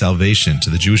to bring salvation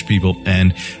to the Jewish people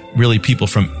and really people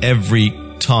from every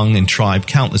tongue and tribe,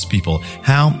 countless people.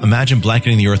 How? Imagine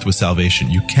blanketing the earth with salvation.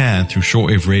 You can through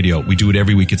shortwave radio. We do it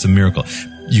every week. It's a miracle.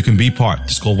 You can be part.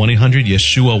 Just call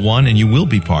 1-800-YESHUA-1 and you will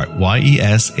be part.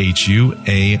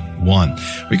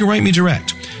 YESHUA-1. Or you can write me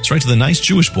direct. Just write to the Nice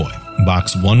Jewish Boy,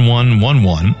 Box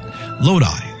 1111, Lodi,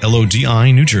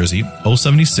 Lodi, New Jersey,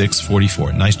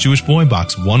 07644. Nice Jewish Boy,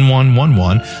 Box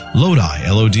 1111, Lodi,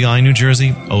 Lodi, New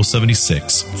Jersey,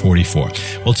 07644.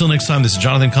 Well, till next time, this is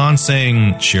Jonathan Kahn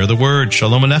saying, share the word.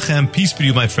 Shalom Alechem. Peace be to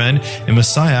you, my friend. In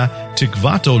Messiah,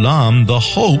 Tikvat Olam, the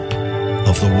hope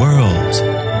of the world.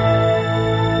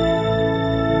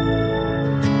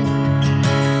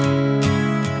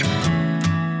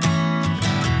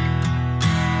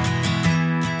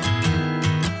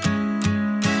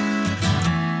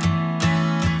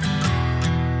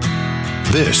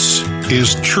 This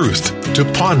is Truth to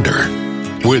Ponder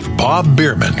with Bob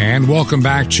Bierman. And welcome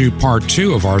back to part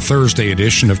 2 of our Thursday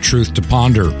edition of Truth to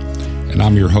Ponder. And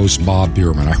I'm your host, Bob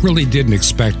Bierman. I really didn't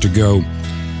expect to go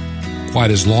quite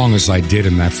as long as I did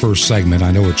in that first segment.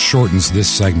 I know it shortens this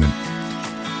segment.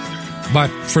 But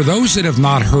for those that have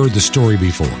not heard the story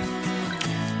before,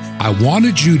 I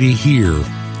wanted you to hear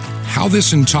how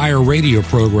this entire radio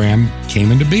program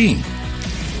came into being.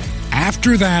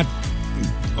 After that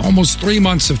almost 3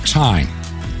 months of time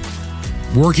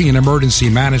working in emergency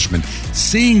management,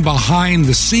 seeing behind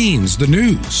the scenes, the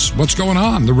news, what's going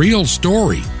on, the real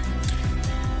story,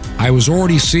 I was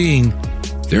already seeing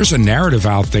there's a narrative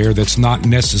out there that's not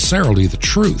necessarily the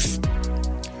truth.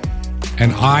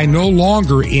 And I no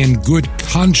longer in good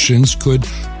conscience could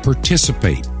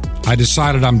participate. I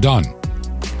decided I'm done.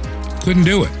 Couldn't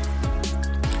do it.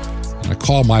 And I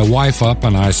called my wife up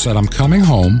and I said, I'm coming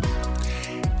home.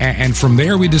 And from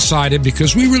there we decided,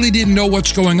 because we really didn't know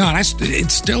what's going on.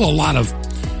 It's still a lot of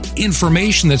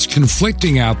information that's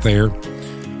conflicting out there.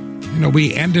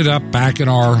 we ended up back in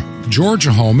our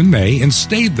Georgia home in May and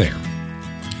stayed there.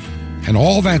 And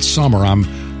all that summer,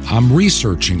 I'm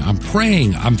researching, I'm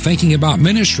praying, I'm thinking about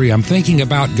ministry, I'm thinking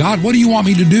about, God, what do you want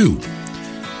me to do?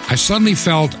 I suddenly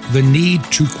felt the need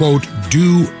to, quote,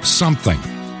 do something.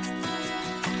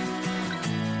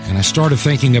 And I started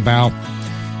thinking about,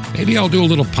 maybe I'll do a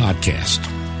little podcast.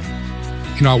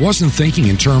 I wasn't thinking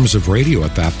in terms of radio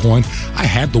at that point. I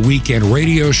had the weekend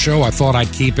radio show. I thought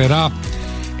I'd keep it up.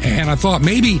 And I thought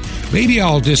maybe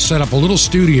I'll just set up a little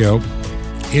studio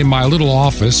in my little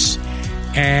office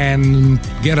and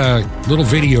get a little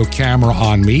video camera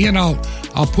on me, and I'll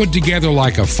put together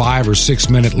like a 5 or 6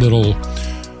 minute little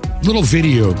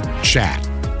video chat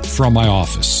from my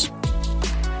office.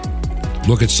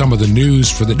 Look at some of the news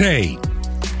for the day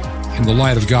in the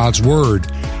light of God's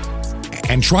Word,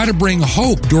 and try to bring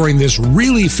hope during this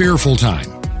really fearful time.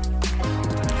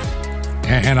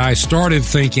 And I started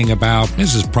thinking about,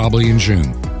 this is probably in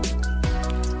June,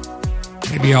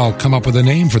 maybe I'll come up with a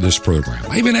name for this program.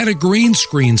 I even had a green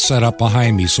screen set up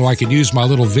behind me so I could use my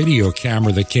little video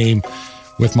camera that came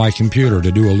with my computer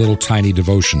to do a little tiny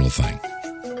devotional thing.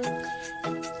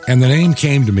 And the name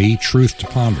came to me, Truth to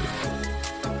Ponder.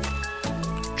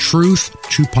 Truth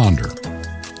to Ponder.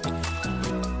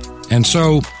 And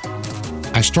so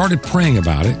I started praying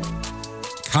about it,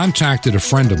 contacted a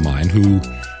friend of mine who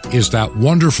is that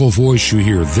wonderful voice you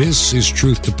hear. This is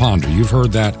Truth to Ponder. You've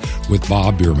heard that with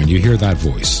Bob Bierman. You hear that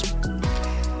voice.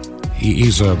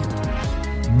 He's a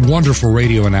wonderful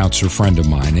radio announcer friend of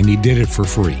mine, and he did it for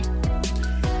free.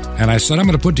 And I said, I'm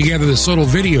going to put together this little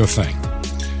video thing,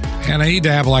 and I need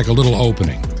to have like a little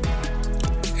opening.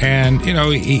 And,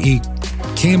 he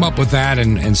came up with that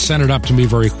and sent it up to me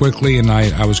very quickly, and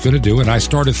I was going to do it. I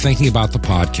started thinking about the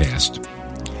podcast.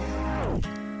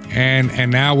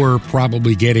 And now we're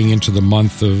probably getting into the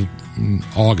month of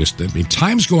August. I mean,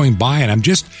 time's going by, and I'm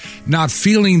just not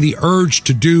feeling the urge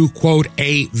to do, quote,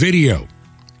 a video.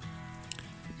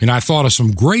 I thought of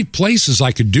some great places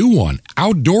I could do one,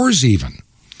 outdoors even,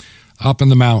 up in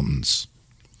the mountains,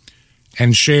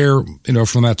 and share,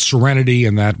 from that serenity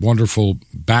and that wonderful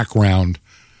background,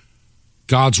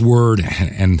 God's Word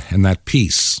and that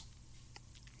peace.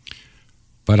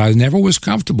 But I never was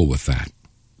comfortable with that.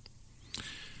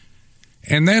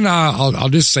 And then I'll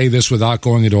just say this without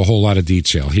going into a whole lot of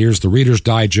detail. Here's the Reader's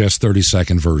Digest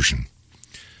 30-second version.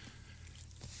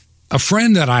 A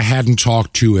friend that I hadn't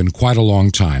talked to in quite a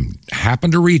long time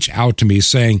happened to reach out to me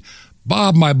saying,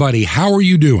 Bob, my buddy, how are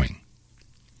you doing?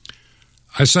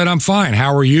 I said, I'm fine.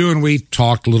 How are you? And we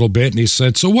talked a little bit, and he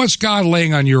said, so what's God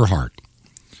laying on your heart?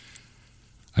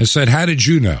 I said, how did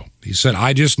you know? He said,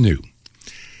 I just knew.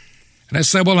 And I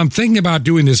said, well, I'm thinking about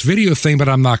doing this video thing, but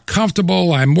I'm not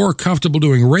comfortable. I'm more comfortable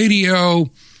doing radio.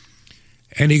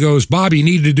 And he goes, Bob, you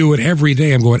need to do it every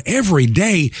day. I'm going, every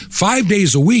day, 5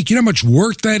 days a week. You know how much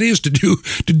work that is to do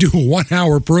a 1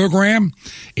 hour program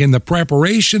in the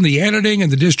preparation, the editing, and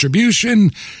the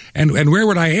distribution? And where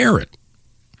would I air it?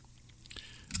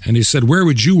 And he said, where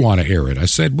would you want to air it? I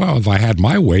said, well, if I had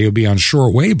my way, it would be on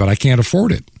shortwave, but I can't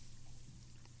afford it.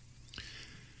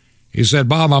 He said,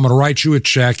 Bob, I'm going to write you a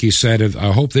check. He said,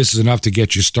 I hope this is enough to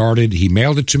get you started. He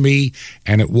mailed it to me,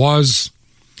 and it was.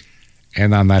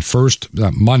 And on that first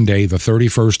Monday, the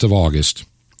 31st of August,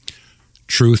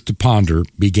 Truth to Ponder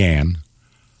began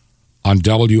on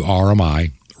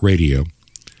WRMI radio,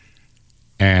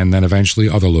 and then eventually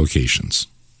other locations.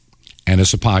 And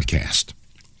it's a podcast.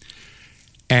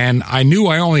 And I knew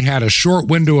I only had a short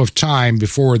window of time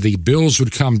before the bills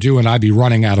would come due and I'd be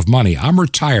running out of money. I'm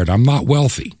retired. I'm not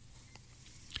wealthy.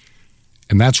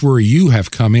 And that's where you have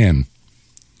come in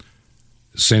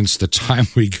since the time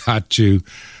we got to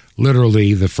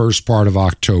literally the first part of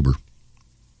October.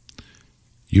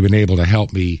 You've been able to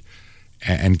help me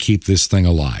and keep this thing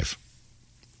alive.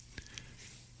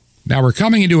 Now we're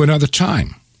coming into another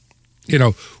time.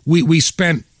 We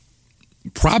spent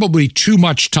probably too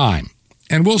much time,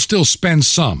 and we'll still spend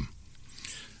some.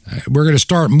 We're going to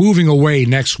start moving away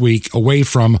next week, away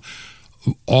from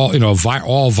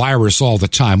all virus all the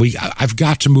time. I've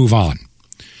got to move on.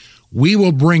 We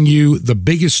will bring you the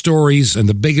biggest stories and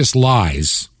the biggest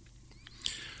lies,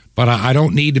 but I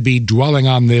don't need to be dwelling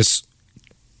on this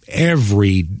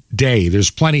every day. There's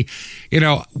plenty.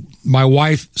 My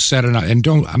wife said,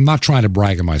 I'm not trying to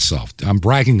brag on myself. I'm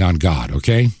bragging on God,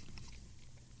 okay?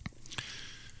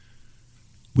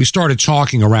 We started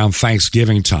talking around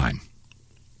Thanksgiving time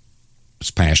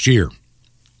this past year.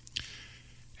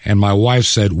 And my wife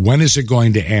said, when is it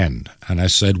going to end? And I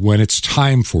said, when it's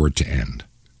time for it to end.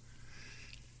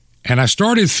 And I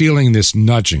started feeling this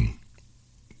nudging.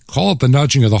 Call it the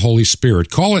nudging of the Holy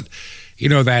Spirit. Call it,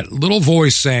 that little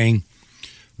voice saying,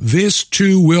 this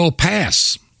too will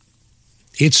pass.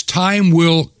 Its time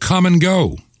will come and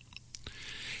go.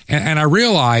 And I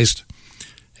realized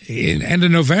in end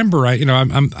of November,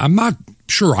 I'm not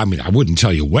sure. I mean, I wouldn't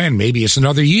tell you when. Maybe it's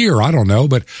another year. I don't know.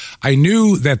 But I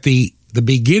knew that the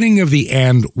beginning of the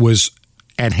end was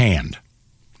at hand.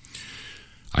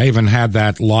 I even had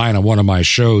that line on one of my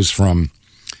shows from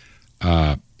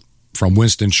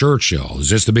Winston Churchill. Is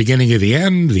this the beginning of the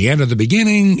end of the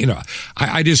beginning?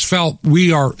 I just felt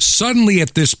we are suddenly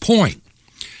at this point.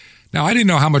 Now, I didn't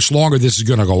know how much longer this is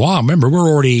going to go on. Remember, we're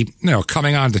already,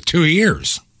 coming on to 2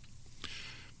 years.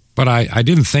 But I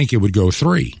didn't think it would go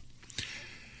 3.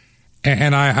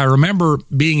 And I remember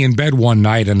being in bed one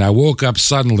night, and I woke up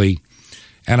suddenly,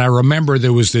 and I remember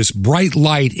there was this bright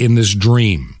light in this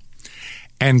dream,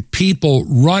 and people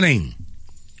running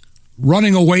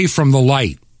away from the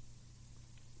light.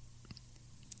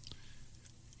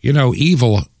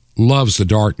 Evil loves the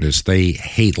darkness. They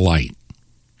hate light.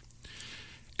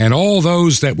 And all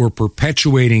those that were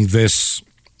perpetuating this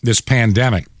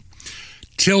pandemic,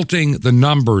 tilting the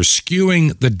numbers,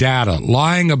 skewing the data,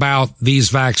 lying about these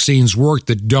vaccines work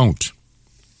that don't.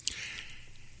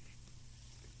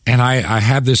 And I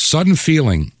had this sudden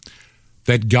feeling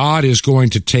that God is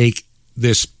going to take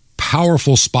this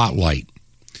powerful spotlight.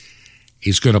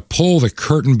 He's going to pull the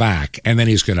curtain back, and then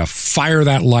he's going to fire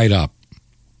that light up.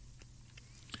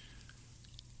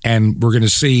 And we're going to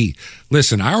see,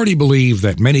 listen, I already believe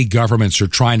that many governments are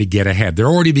trying to get ahead. They're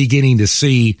already beginning to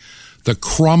see the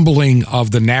crumbling of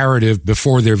the narrative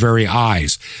before their very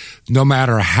eyes. No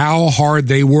matter how hard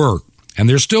they work, and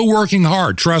they're still working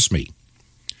hard, trust me,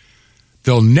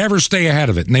 they'll never stay ahead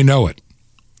of it, and they know it.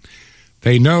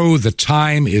 They know the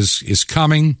time is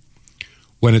coming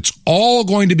when it's all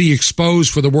going to be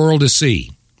exposed for the world to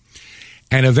see.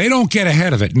 And if they don't get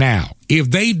ahead of it now, if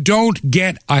they don't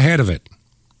get ahead of it,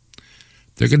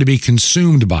 they're going to be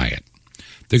consumed by it.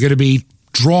 They're going to be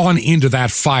drawn into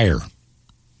that fire.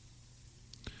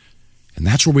 And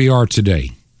that's where we are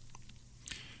today.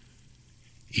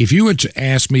 If you had to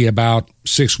ask me about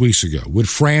 6 weeks ago, would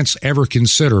France ever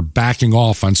consider backing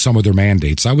off on some of their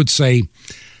mandates? I would say,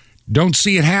 don't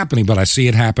see it happening, but I see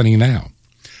it happening now.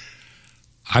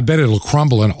 I bet it'll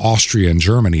crumble in Austria and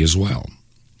Germany as well,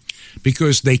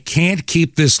 because they can't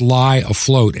keep this lie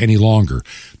afloat any longer.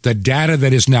 The data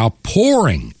that is now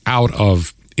pouring out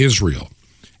of Israel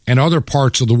and other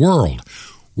parts of the world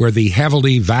where the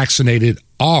heavily vaccinated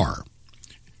are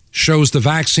shows the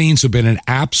vaccines have been an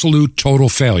absolute total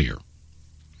failure.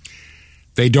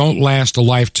 They don't last a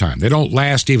lifetime. They don't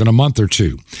last even a month or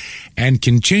two. And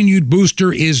continued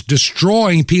booster is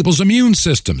destroying people's immune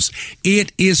systems.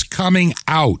 It is coming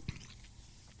out.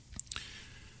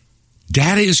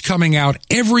 Data is coming out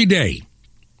every day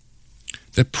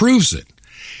that proves it.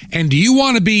 And do you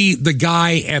want to be the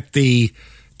guy at the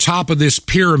top of this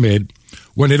pyramid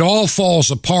when it all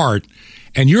falls apart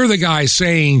and you're the guy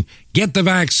saying, get the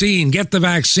vaccine,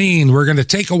 we're going to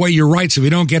take away your rights if you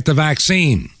don't get the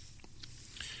vaccine?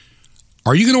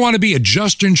 Are you going to want to be a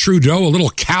Justin Trudeau, a little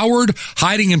coward,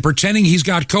 hiding and pretending he's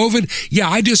got COVID? Yeah,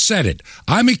 I just said it.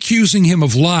 I'm accusing him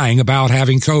of lying about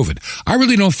having COVID. I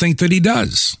really don't think that he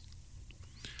does.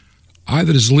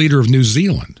 Either as leader of New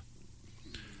Zealand.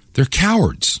 They're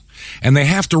cowards. And they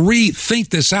have to rethink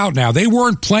this out now. They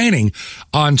weren't planning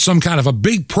on some kind of a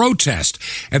big protest.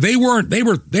 And they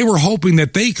were hoping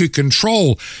that they could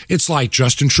control. It's like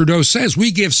Justin Trudeau says,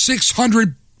 we give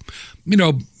 $600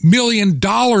 million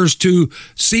to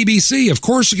CBC. Of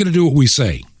course they're going to do what we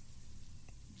say.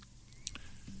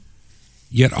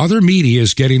 Yet other media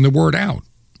is getting the word out.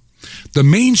 The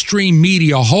mainstream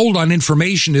media hold on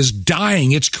information is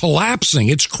dying. It's collapsing.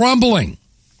 It's crumbling.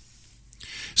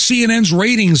 CNN's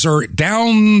ratings are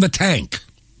down the tank.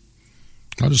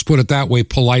 I'll just put it that way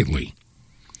politely.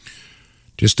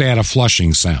 Just to add a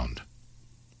flushing sound.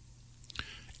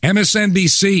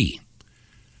 MSNBC,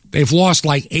 they've lost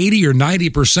like 80 or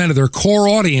 90% of their core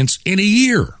audience in a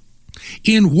year.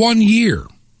 In 1 year.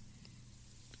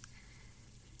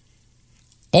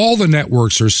 All the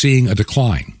networks are seeing a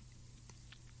decline.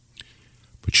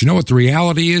 But you know what the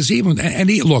reality is?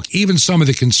 Even some of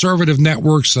the conservative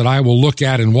networks that I will look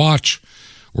at and watch,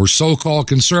 or so-called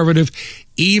conservative,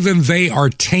 even they are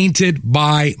tainted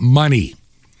by money.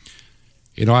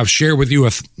 I've shared with you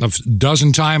a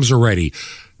dozen times already.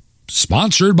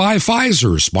 Sponsored by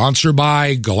Pfizer, sponsored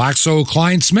by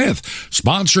GlaxoSmithKline,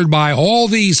 sponsored by all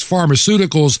these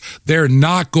pharmaceuticals. They're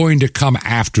not going to come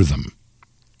after them.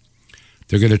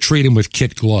 They're going to treat them with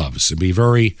kid gloves and be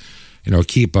very...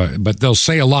 but they'll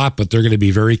say a lot, but they're going to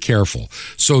be very careful.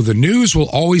 So the news will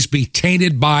always be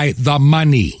tainted by the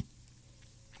money.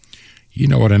 You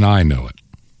know it and I know it.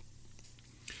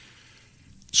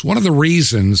 It's one of the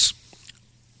reasons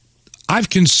I've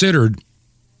considered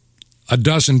a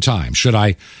dozen times, should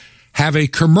I have a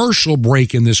commercial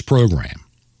break in this program?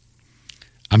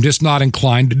 I'm just not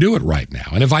inclined to do it right now.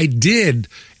 And if I did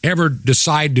ever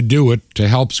decide to do it to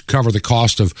help cover the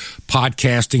cost of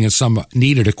podcasting and some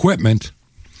needed equipment,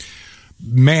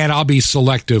 man, I'll be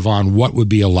selective on what would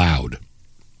be allowed.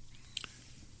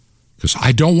 Because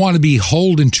I don't want to be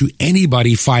beholden to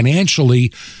anybody financially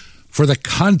for the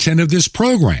content of this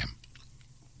program.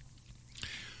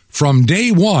 From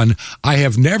day one, I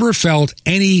have never felt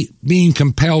any being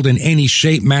compelled in any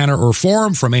shape, manner, or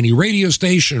form from any radio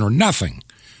station or nothing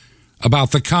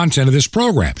about the content of this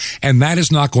program. And that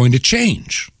is not going to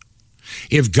change.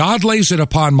 If God lays it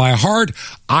upon my heart,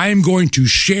 I'm going to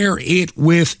share it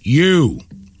with you.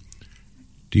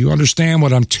 Do you understand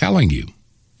what I'm telling you?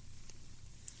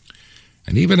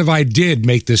 And even if I did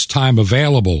make this time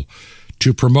available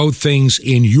to promote things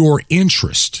in your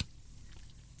interest,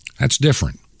 that's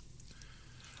different.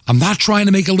 I'm not trying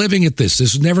to make a living at this.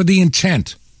 This is never the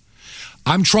intent.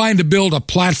 I'm trying to build a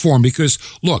platform because,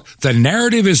 look, the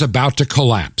narrative is about to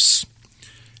collapse.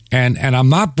 And I'm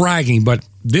not bragging, but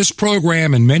this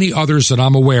program and many others that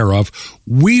I'm aware of,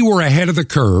 we were ahead of the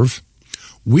curve.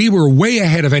 We were way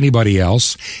ahead of anybody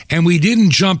else, and we didn't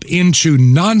jump into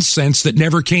nonsense that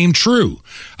never came true.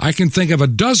 I can think of a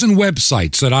dozen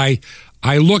websites that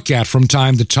I look at from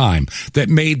time to time that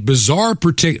made bizarre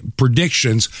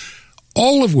predictions,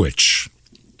 all of which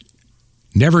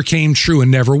never came true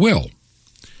and never will.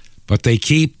 But they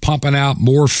keep pumping out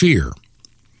more fear.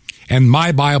 And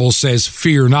my Bible says,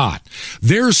 fear not.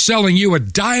 They're selling you a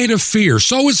diet of fear.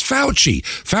 So is Fauci.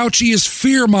 Fauci is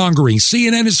fear-mongering.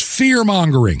 CNN is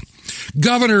fear-mongering.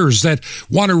 Governors that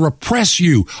want to repress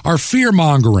you are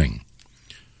fear-mongering.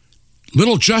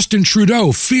 Little Justin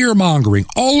Trudeau, fear-mongering.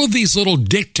 All of these little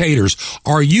dictators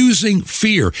are using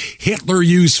fear. Hitler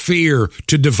used fear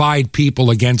to divide people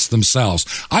against themselves.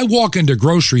 I walk into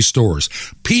grocery stores,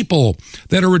 people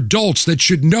that are adults that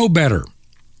should know better,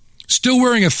 still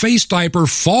wearing a face diaper,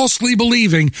 falsely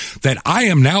believing that I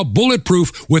am now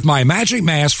bulletproof with my magic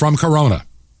mask from Corona.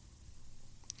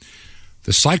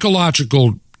 The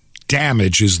psychological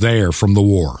damage is there from the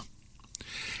war.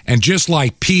 And just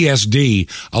like PSD,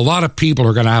 a lot of people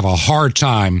are going to have a hard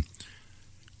time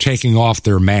taking off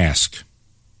their mask.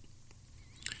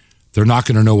 They're not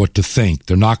going to know what to think.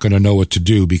 They're not going to know what to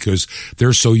do because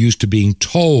they're so used to being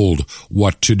told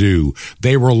what to do.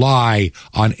 They rely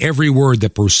on every word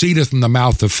that proceedeth from the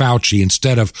mouth of Fauci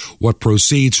instead of what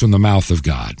proceeds from the mouth of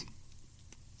God.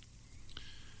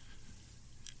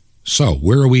 So,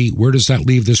 where does that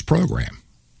leave this program?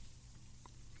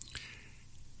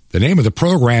 The name of the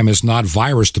program is not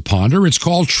Virus to Ponder. It's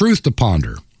called Truth to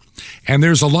Ponder. And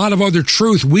there's a lot of other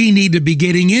truth we need to be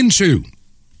getting into.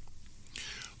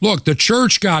 Look, the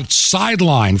church got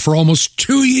sidelined for almost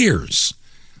 2 years.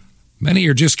 Many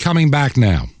are just coming back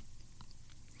now.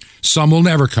 Some will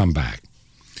never come back.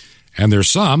 And there's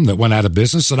some that went out of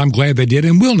business that I'm glad they did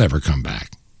and will never come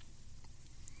back.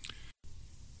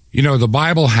 You know, the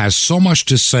Bible has so much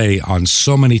to say on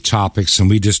so many topics, and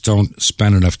we just don't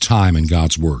spend enough time in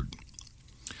God's Word.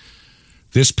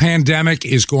 This pandemic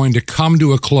is going to come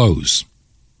to a close.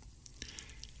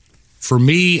 For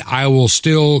me, I will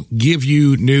still give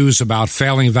you news about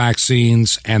failing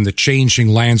vaccines and the changing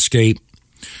landscape,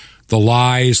 the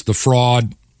lies, the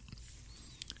fraud.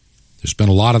 There's been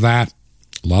a lot of that,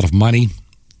 a lot of money,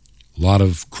 a lot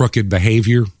of crooked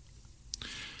behavior.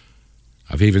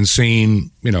 I've even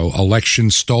seen,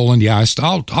 elections stolen. Yeah,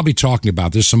 I'll be talking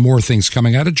about there's some more things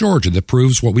coming out of Georgia that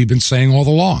proves what we've been saying all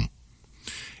along,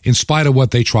 in spite of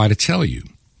what they try to tell you.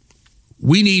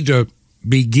 We need to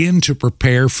begin to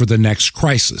prepare for the next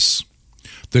crisis.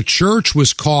 The church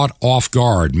was caught off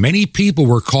guard. Many people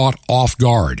were caught off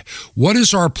guard. What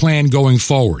is our plan going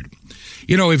forward?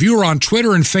 If you were on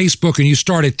Twitter and Facebook and you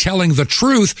started telling the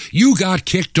truth, you got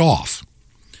kicked off.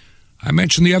 I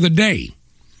mentioned the other day,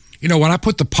 when I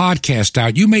put the podcast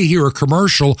out, you may hear a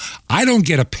commercial. I don't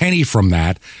get a penny from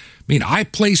that. I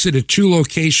place it at 2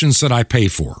 locations that I pay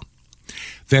for.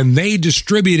 Then they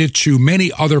distribute it to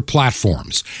many other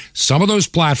platforms. Some of those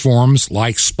platforms,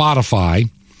 like Spotify,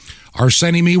 are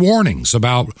sending me warnings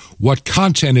about what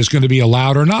content is going to be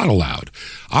allowed or not allowed.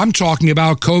 I'm talking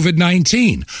about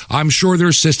COVID-19. I'm sure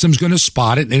their system's going to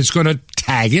spot it, and it's going to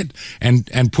tag it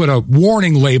and put a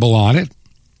warning label on it,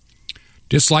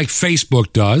 just like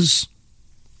Facebook does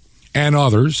and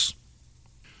others.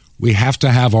 We have to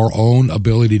have our own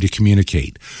ability to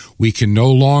communicate. We can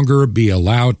no longer be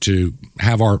allowed to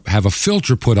have a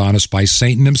filter put on us by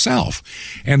Satan himself.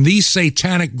 And these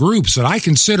satanic groups that I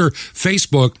consider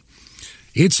Facebook,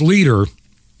 its leader,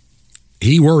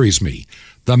 he worries me.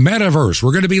 The metaverse.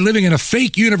 We're going to be living in a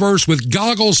fake universe with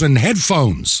goggles and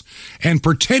headphones and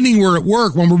pretending we're at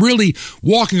work when we're really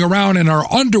walking around in our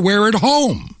underwear at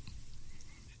home.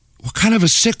 What kind of a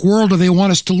sick world do they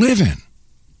want us to live in?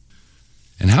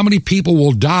 And how many people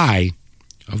will die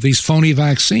of these phony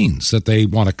vaccines that they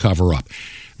want to cover up?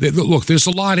 Look, there's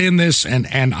a lot in this, and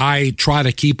I try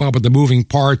to keep up with the moving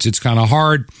parts. It's kind of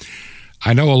hard.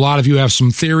 I know a lot of you have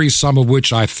some theories, some of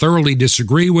which I thoroughly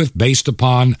disagree with, based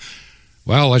upon,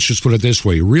 well, let's just put it this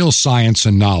way, real science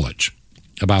and knowledge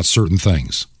about certain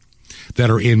things that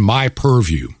are in my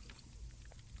purview.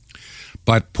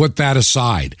 But put that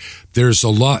aside. There's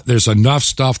enough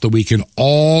stuff that we can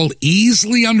all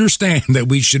easily understand that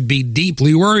we should be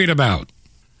deeply worried about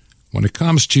when it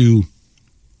comes to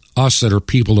us that are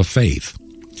people of faith.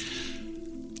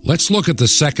 Let's look at the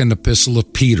second epistle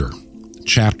of Peter,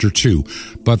 chapter 2.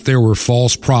 But there were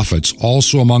false prophets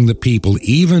also among the people,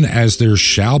 even as there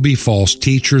shall be false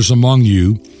teachers among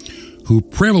you, who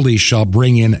privily shall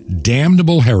bring in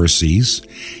damnable heresies,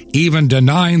 even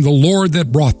denying the Lord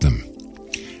that brought them,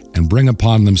 and bring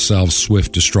upon themselves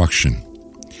swift destruction.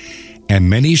 And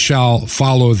many shall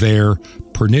follow their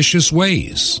pernicious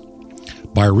ways,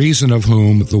 by reason of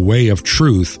whom the way of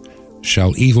truth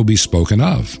shall evil be spoken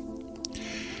of.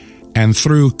 And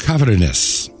through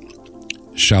covetousness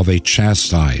shall they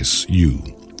chastise you,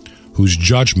 whose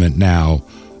judgment now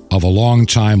of a long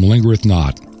time lingereth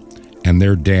not, and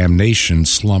their damnation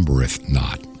slumbereth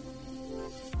not.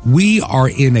 We are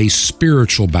in a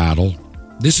spiritual battle.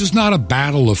 This is not a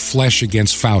battle of flesh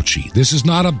against Fauci. This is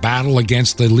not a battle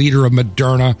against the leader of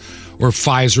Moderna or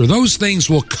Pfizer. Those things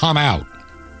will come out.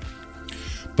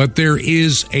 But there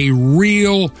is a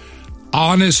real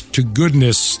honest to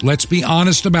goodness, let's be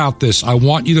honest about this. I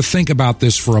want you to think about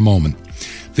this for a moment.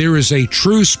 There is a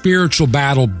true spiritual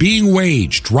battle being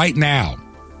waged right now.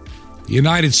 The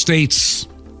United States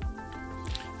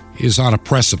is on a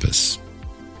precipice.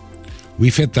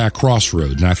 We've hit that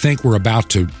crossroad, and I think we're about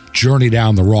to journey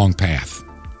down the wrong path.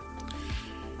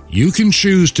 You can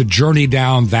choose to journey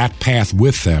down that path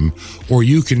with them, or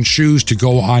you can choose to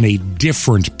go on a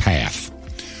different path,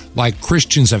 like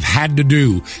Christians have had to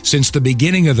do since the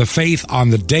beginning of the faith on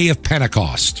the day of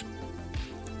Pentecost.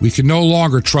 We can no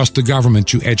longer trust the government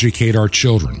to educate our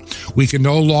children. We can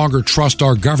no longer trust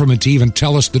our government to even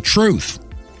tell us the truth,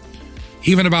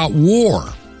 even about war,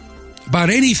 about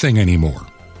anything anymore.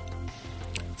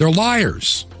 They're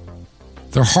liars.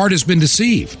 Their heart has been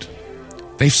deceived.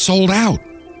 They've sold out.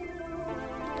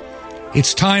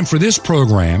 It's time for this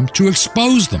program to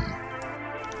expose them.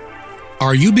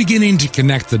 Are you beginning to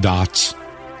connect the dots?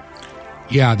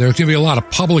 Yeah, there's going to be a lot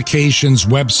of publications,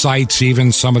 websites,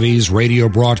 even some of these radio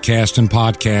broadcasts and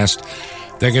podcasts.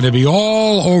 They're going to be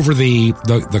all over the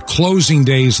closing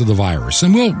days of the virus,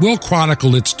 and we'll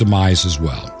chronicle its demise as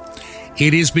well.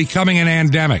 It is becoming an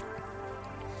endemic.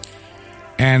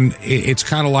 And it's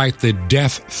kind of like the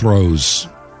death throes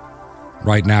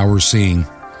right now we're seeing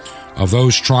of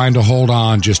those trying to hold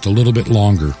on just a little bit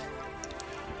longer.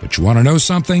 But you want to know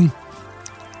something?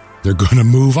 They're going to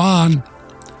move on,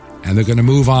 and they're going to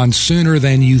move on sooner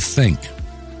than you think.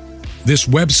 This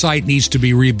website needs to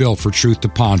be rebuilt for Truth to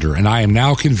Ponder, and I am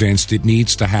now convinced it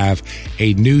needs to have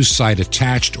a news site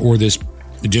attached, or this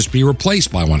just be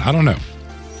replaced by one. I don't know.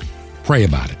 Pray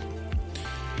about it.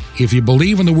 If you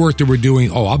believe in the work that we're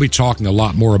doing, I'll be talking a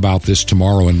lot more about this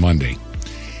tomorrow and Monday.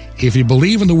 If you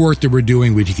believe in the work that we're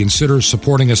doing, would you consider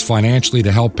supporting us financially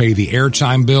to help pay the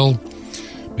airtime bill?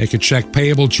 Make a check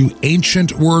payable to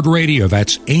Ancient Word Radio.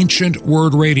 That's Ancient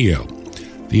Word Radio.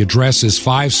 The address is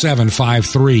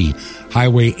 5753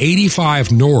 Highway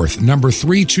 85 North, number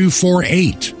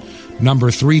 3248. Number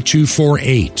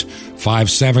 3248.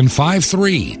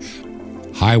 5753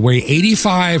 Highway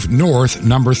 85 North,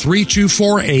 number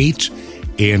 3248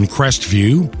 in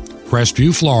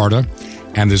Crestview, Florida,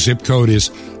 and the zip code is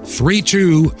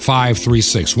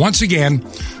 32536. Once again,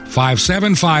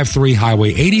 5753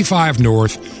 Highway 85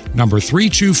 North, number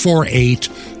 3248,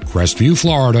 Crestview,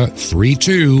 Florida,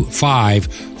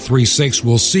 32536.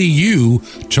 We'll see you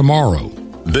tomorrow.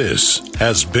 This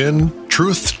has been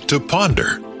Truth to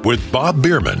Ponder with Bob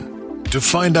Bierman. To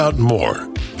find out more,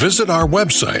 visit our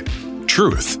website,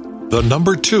 truth, 2,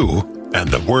 and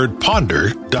the word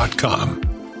ponder.com.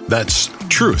 That's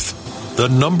truth,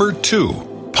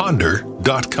 2,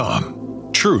 ponder.com.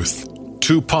 Truth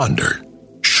to Ponder,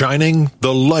 shining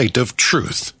the light of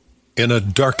truth in a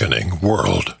darkening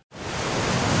world.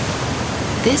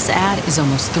 This ad is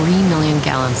almost 3 million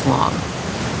gallons long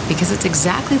because it's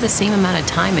exactly the same amount of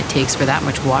time it takes for that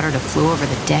much water to flow over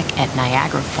the deck at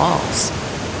Niagara Falls.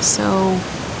 So,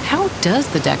 how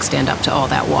does the deck stand up to all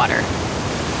that water?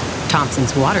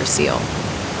 Thompson's Water Seal.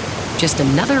 Just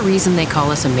another reason they call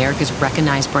us America's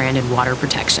recognized brand in water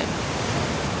protection.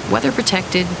 Weather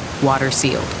protected, water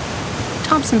sealed.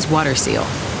 Thompson's Water Seal.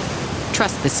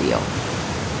 Trust the seal.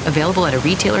 Available at a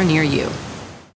retailer near you.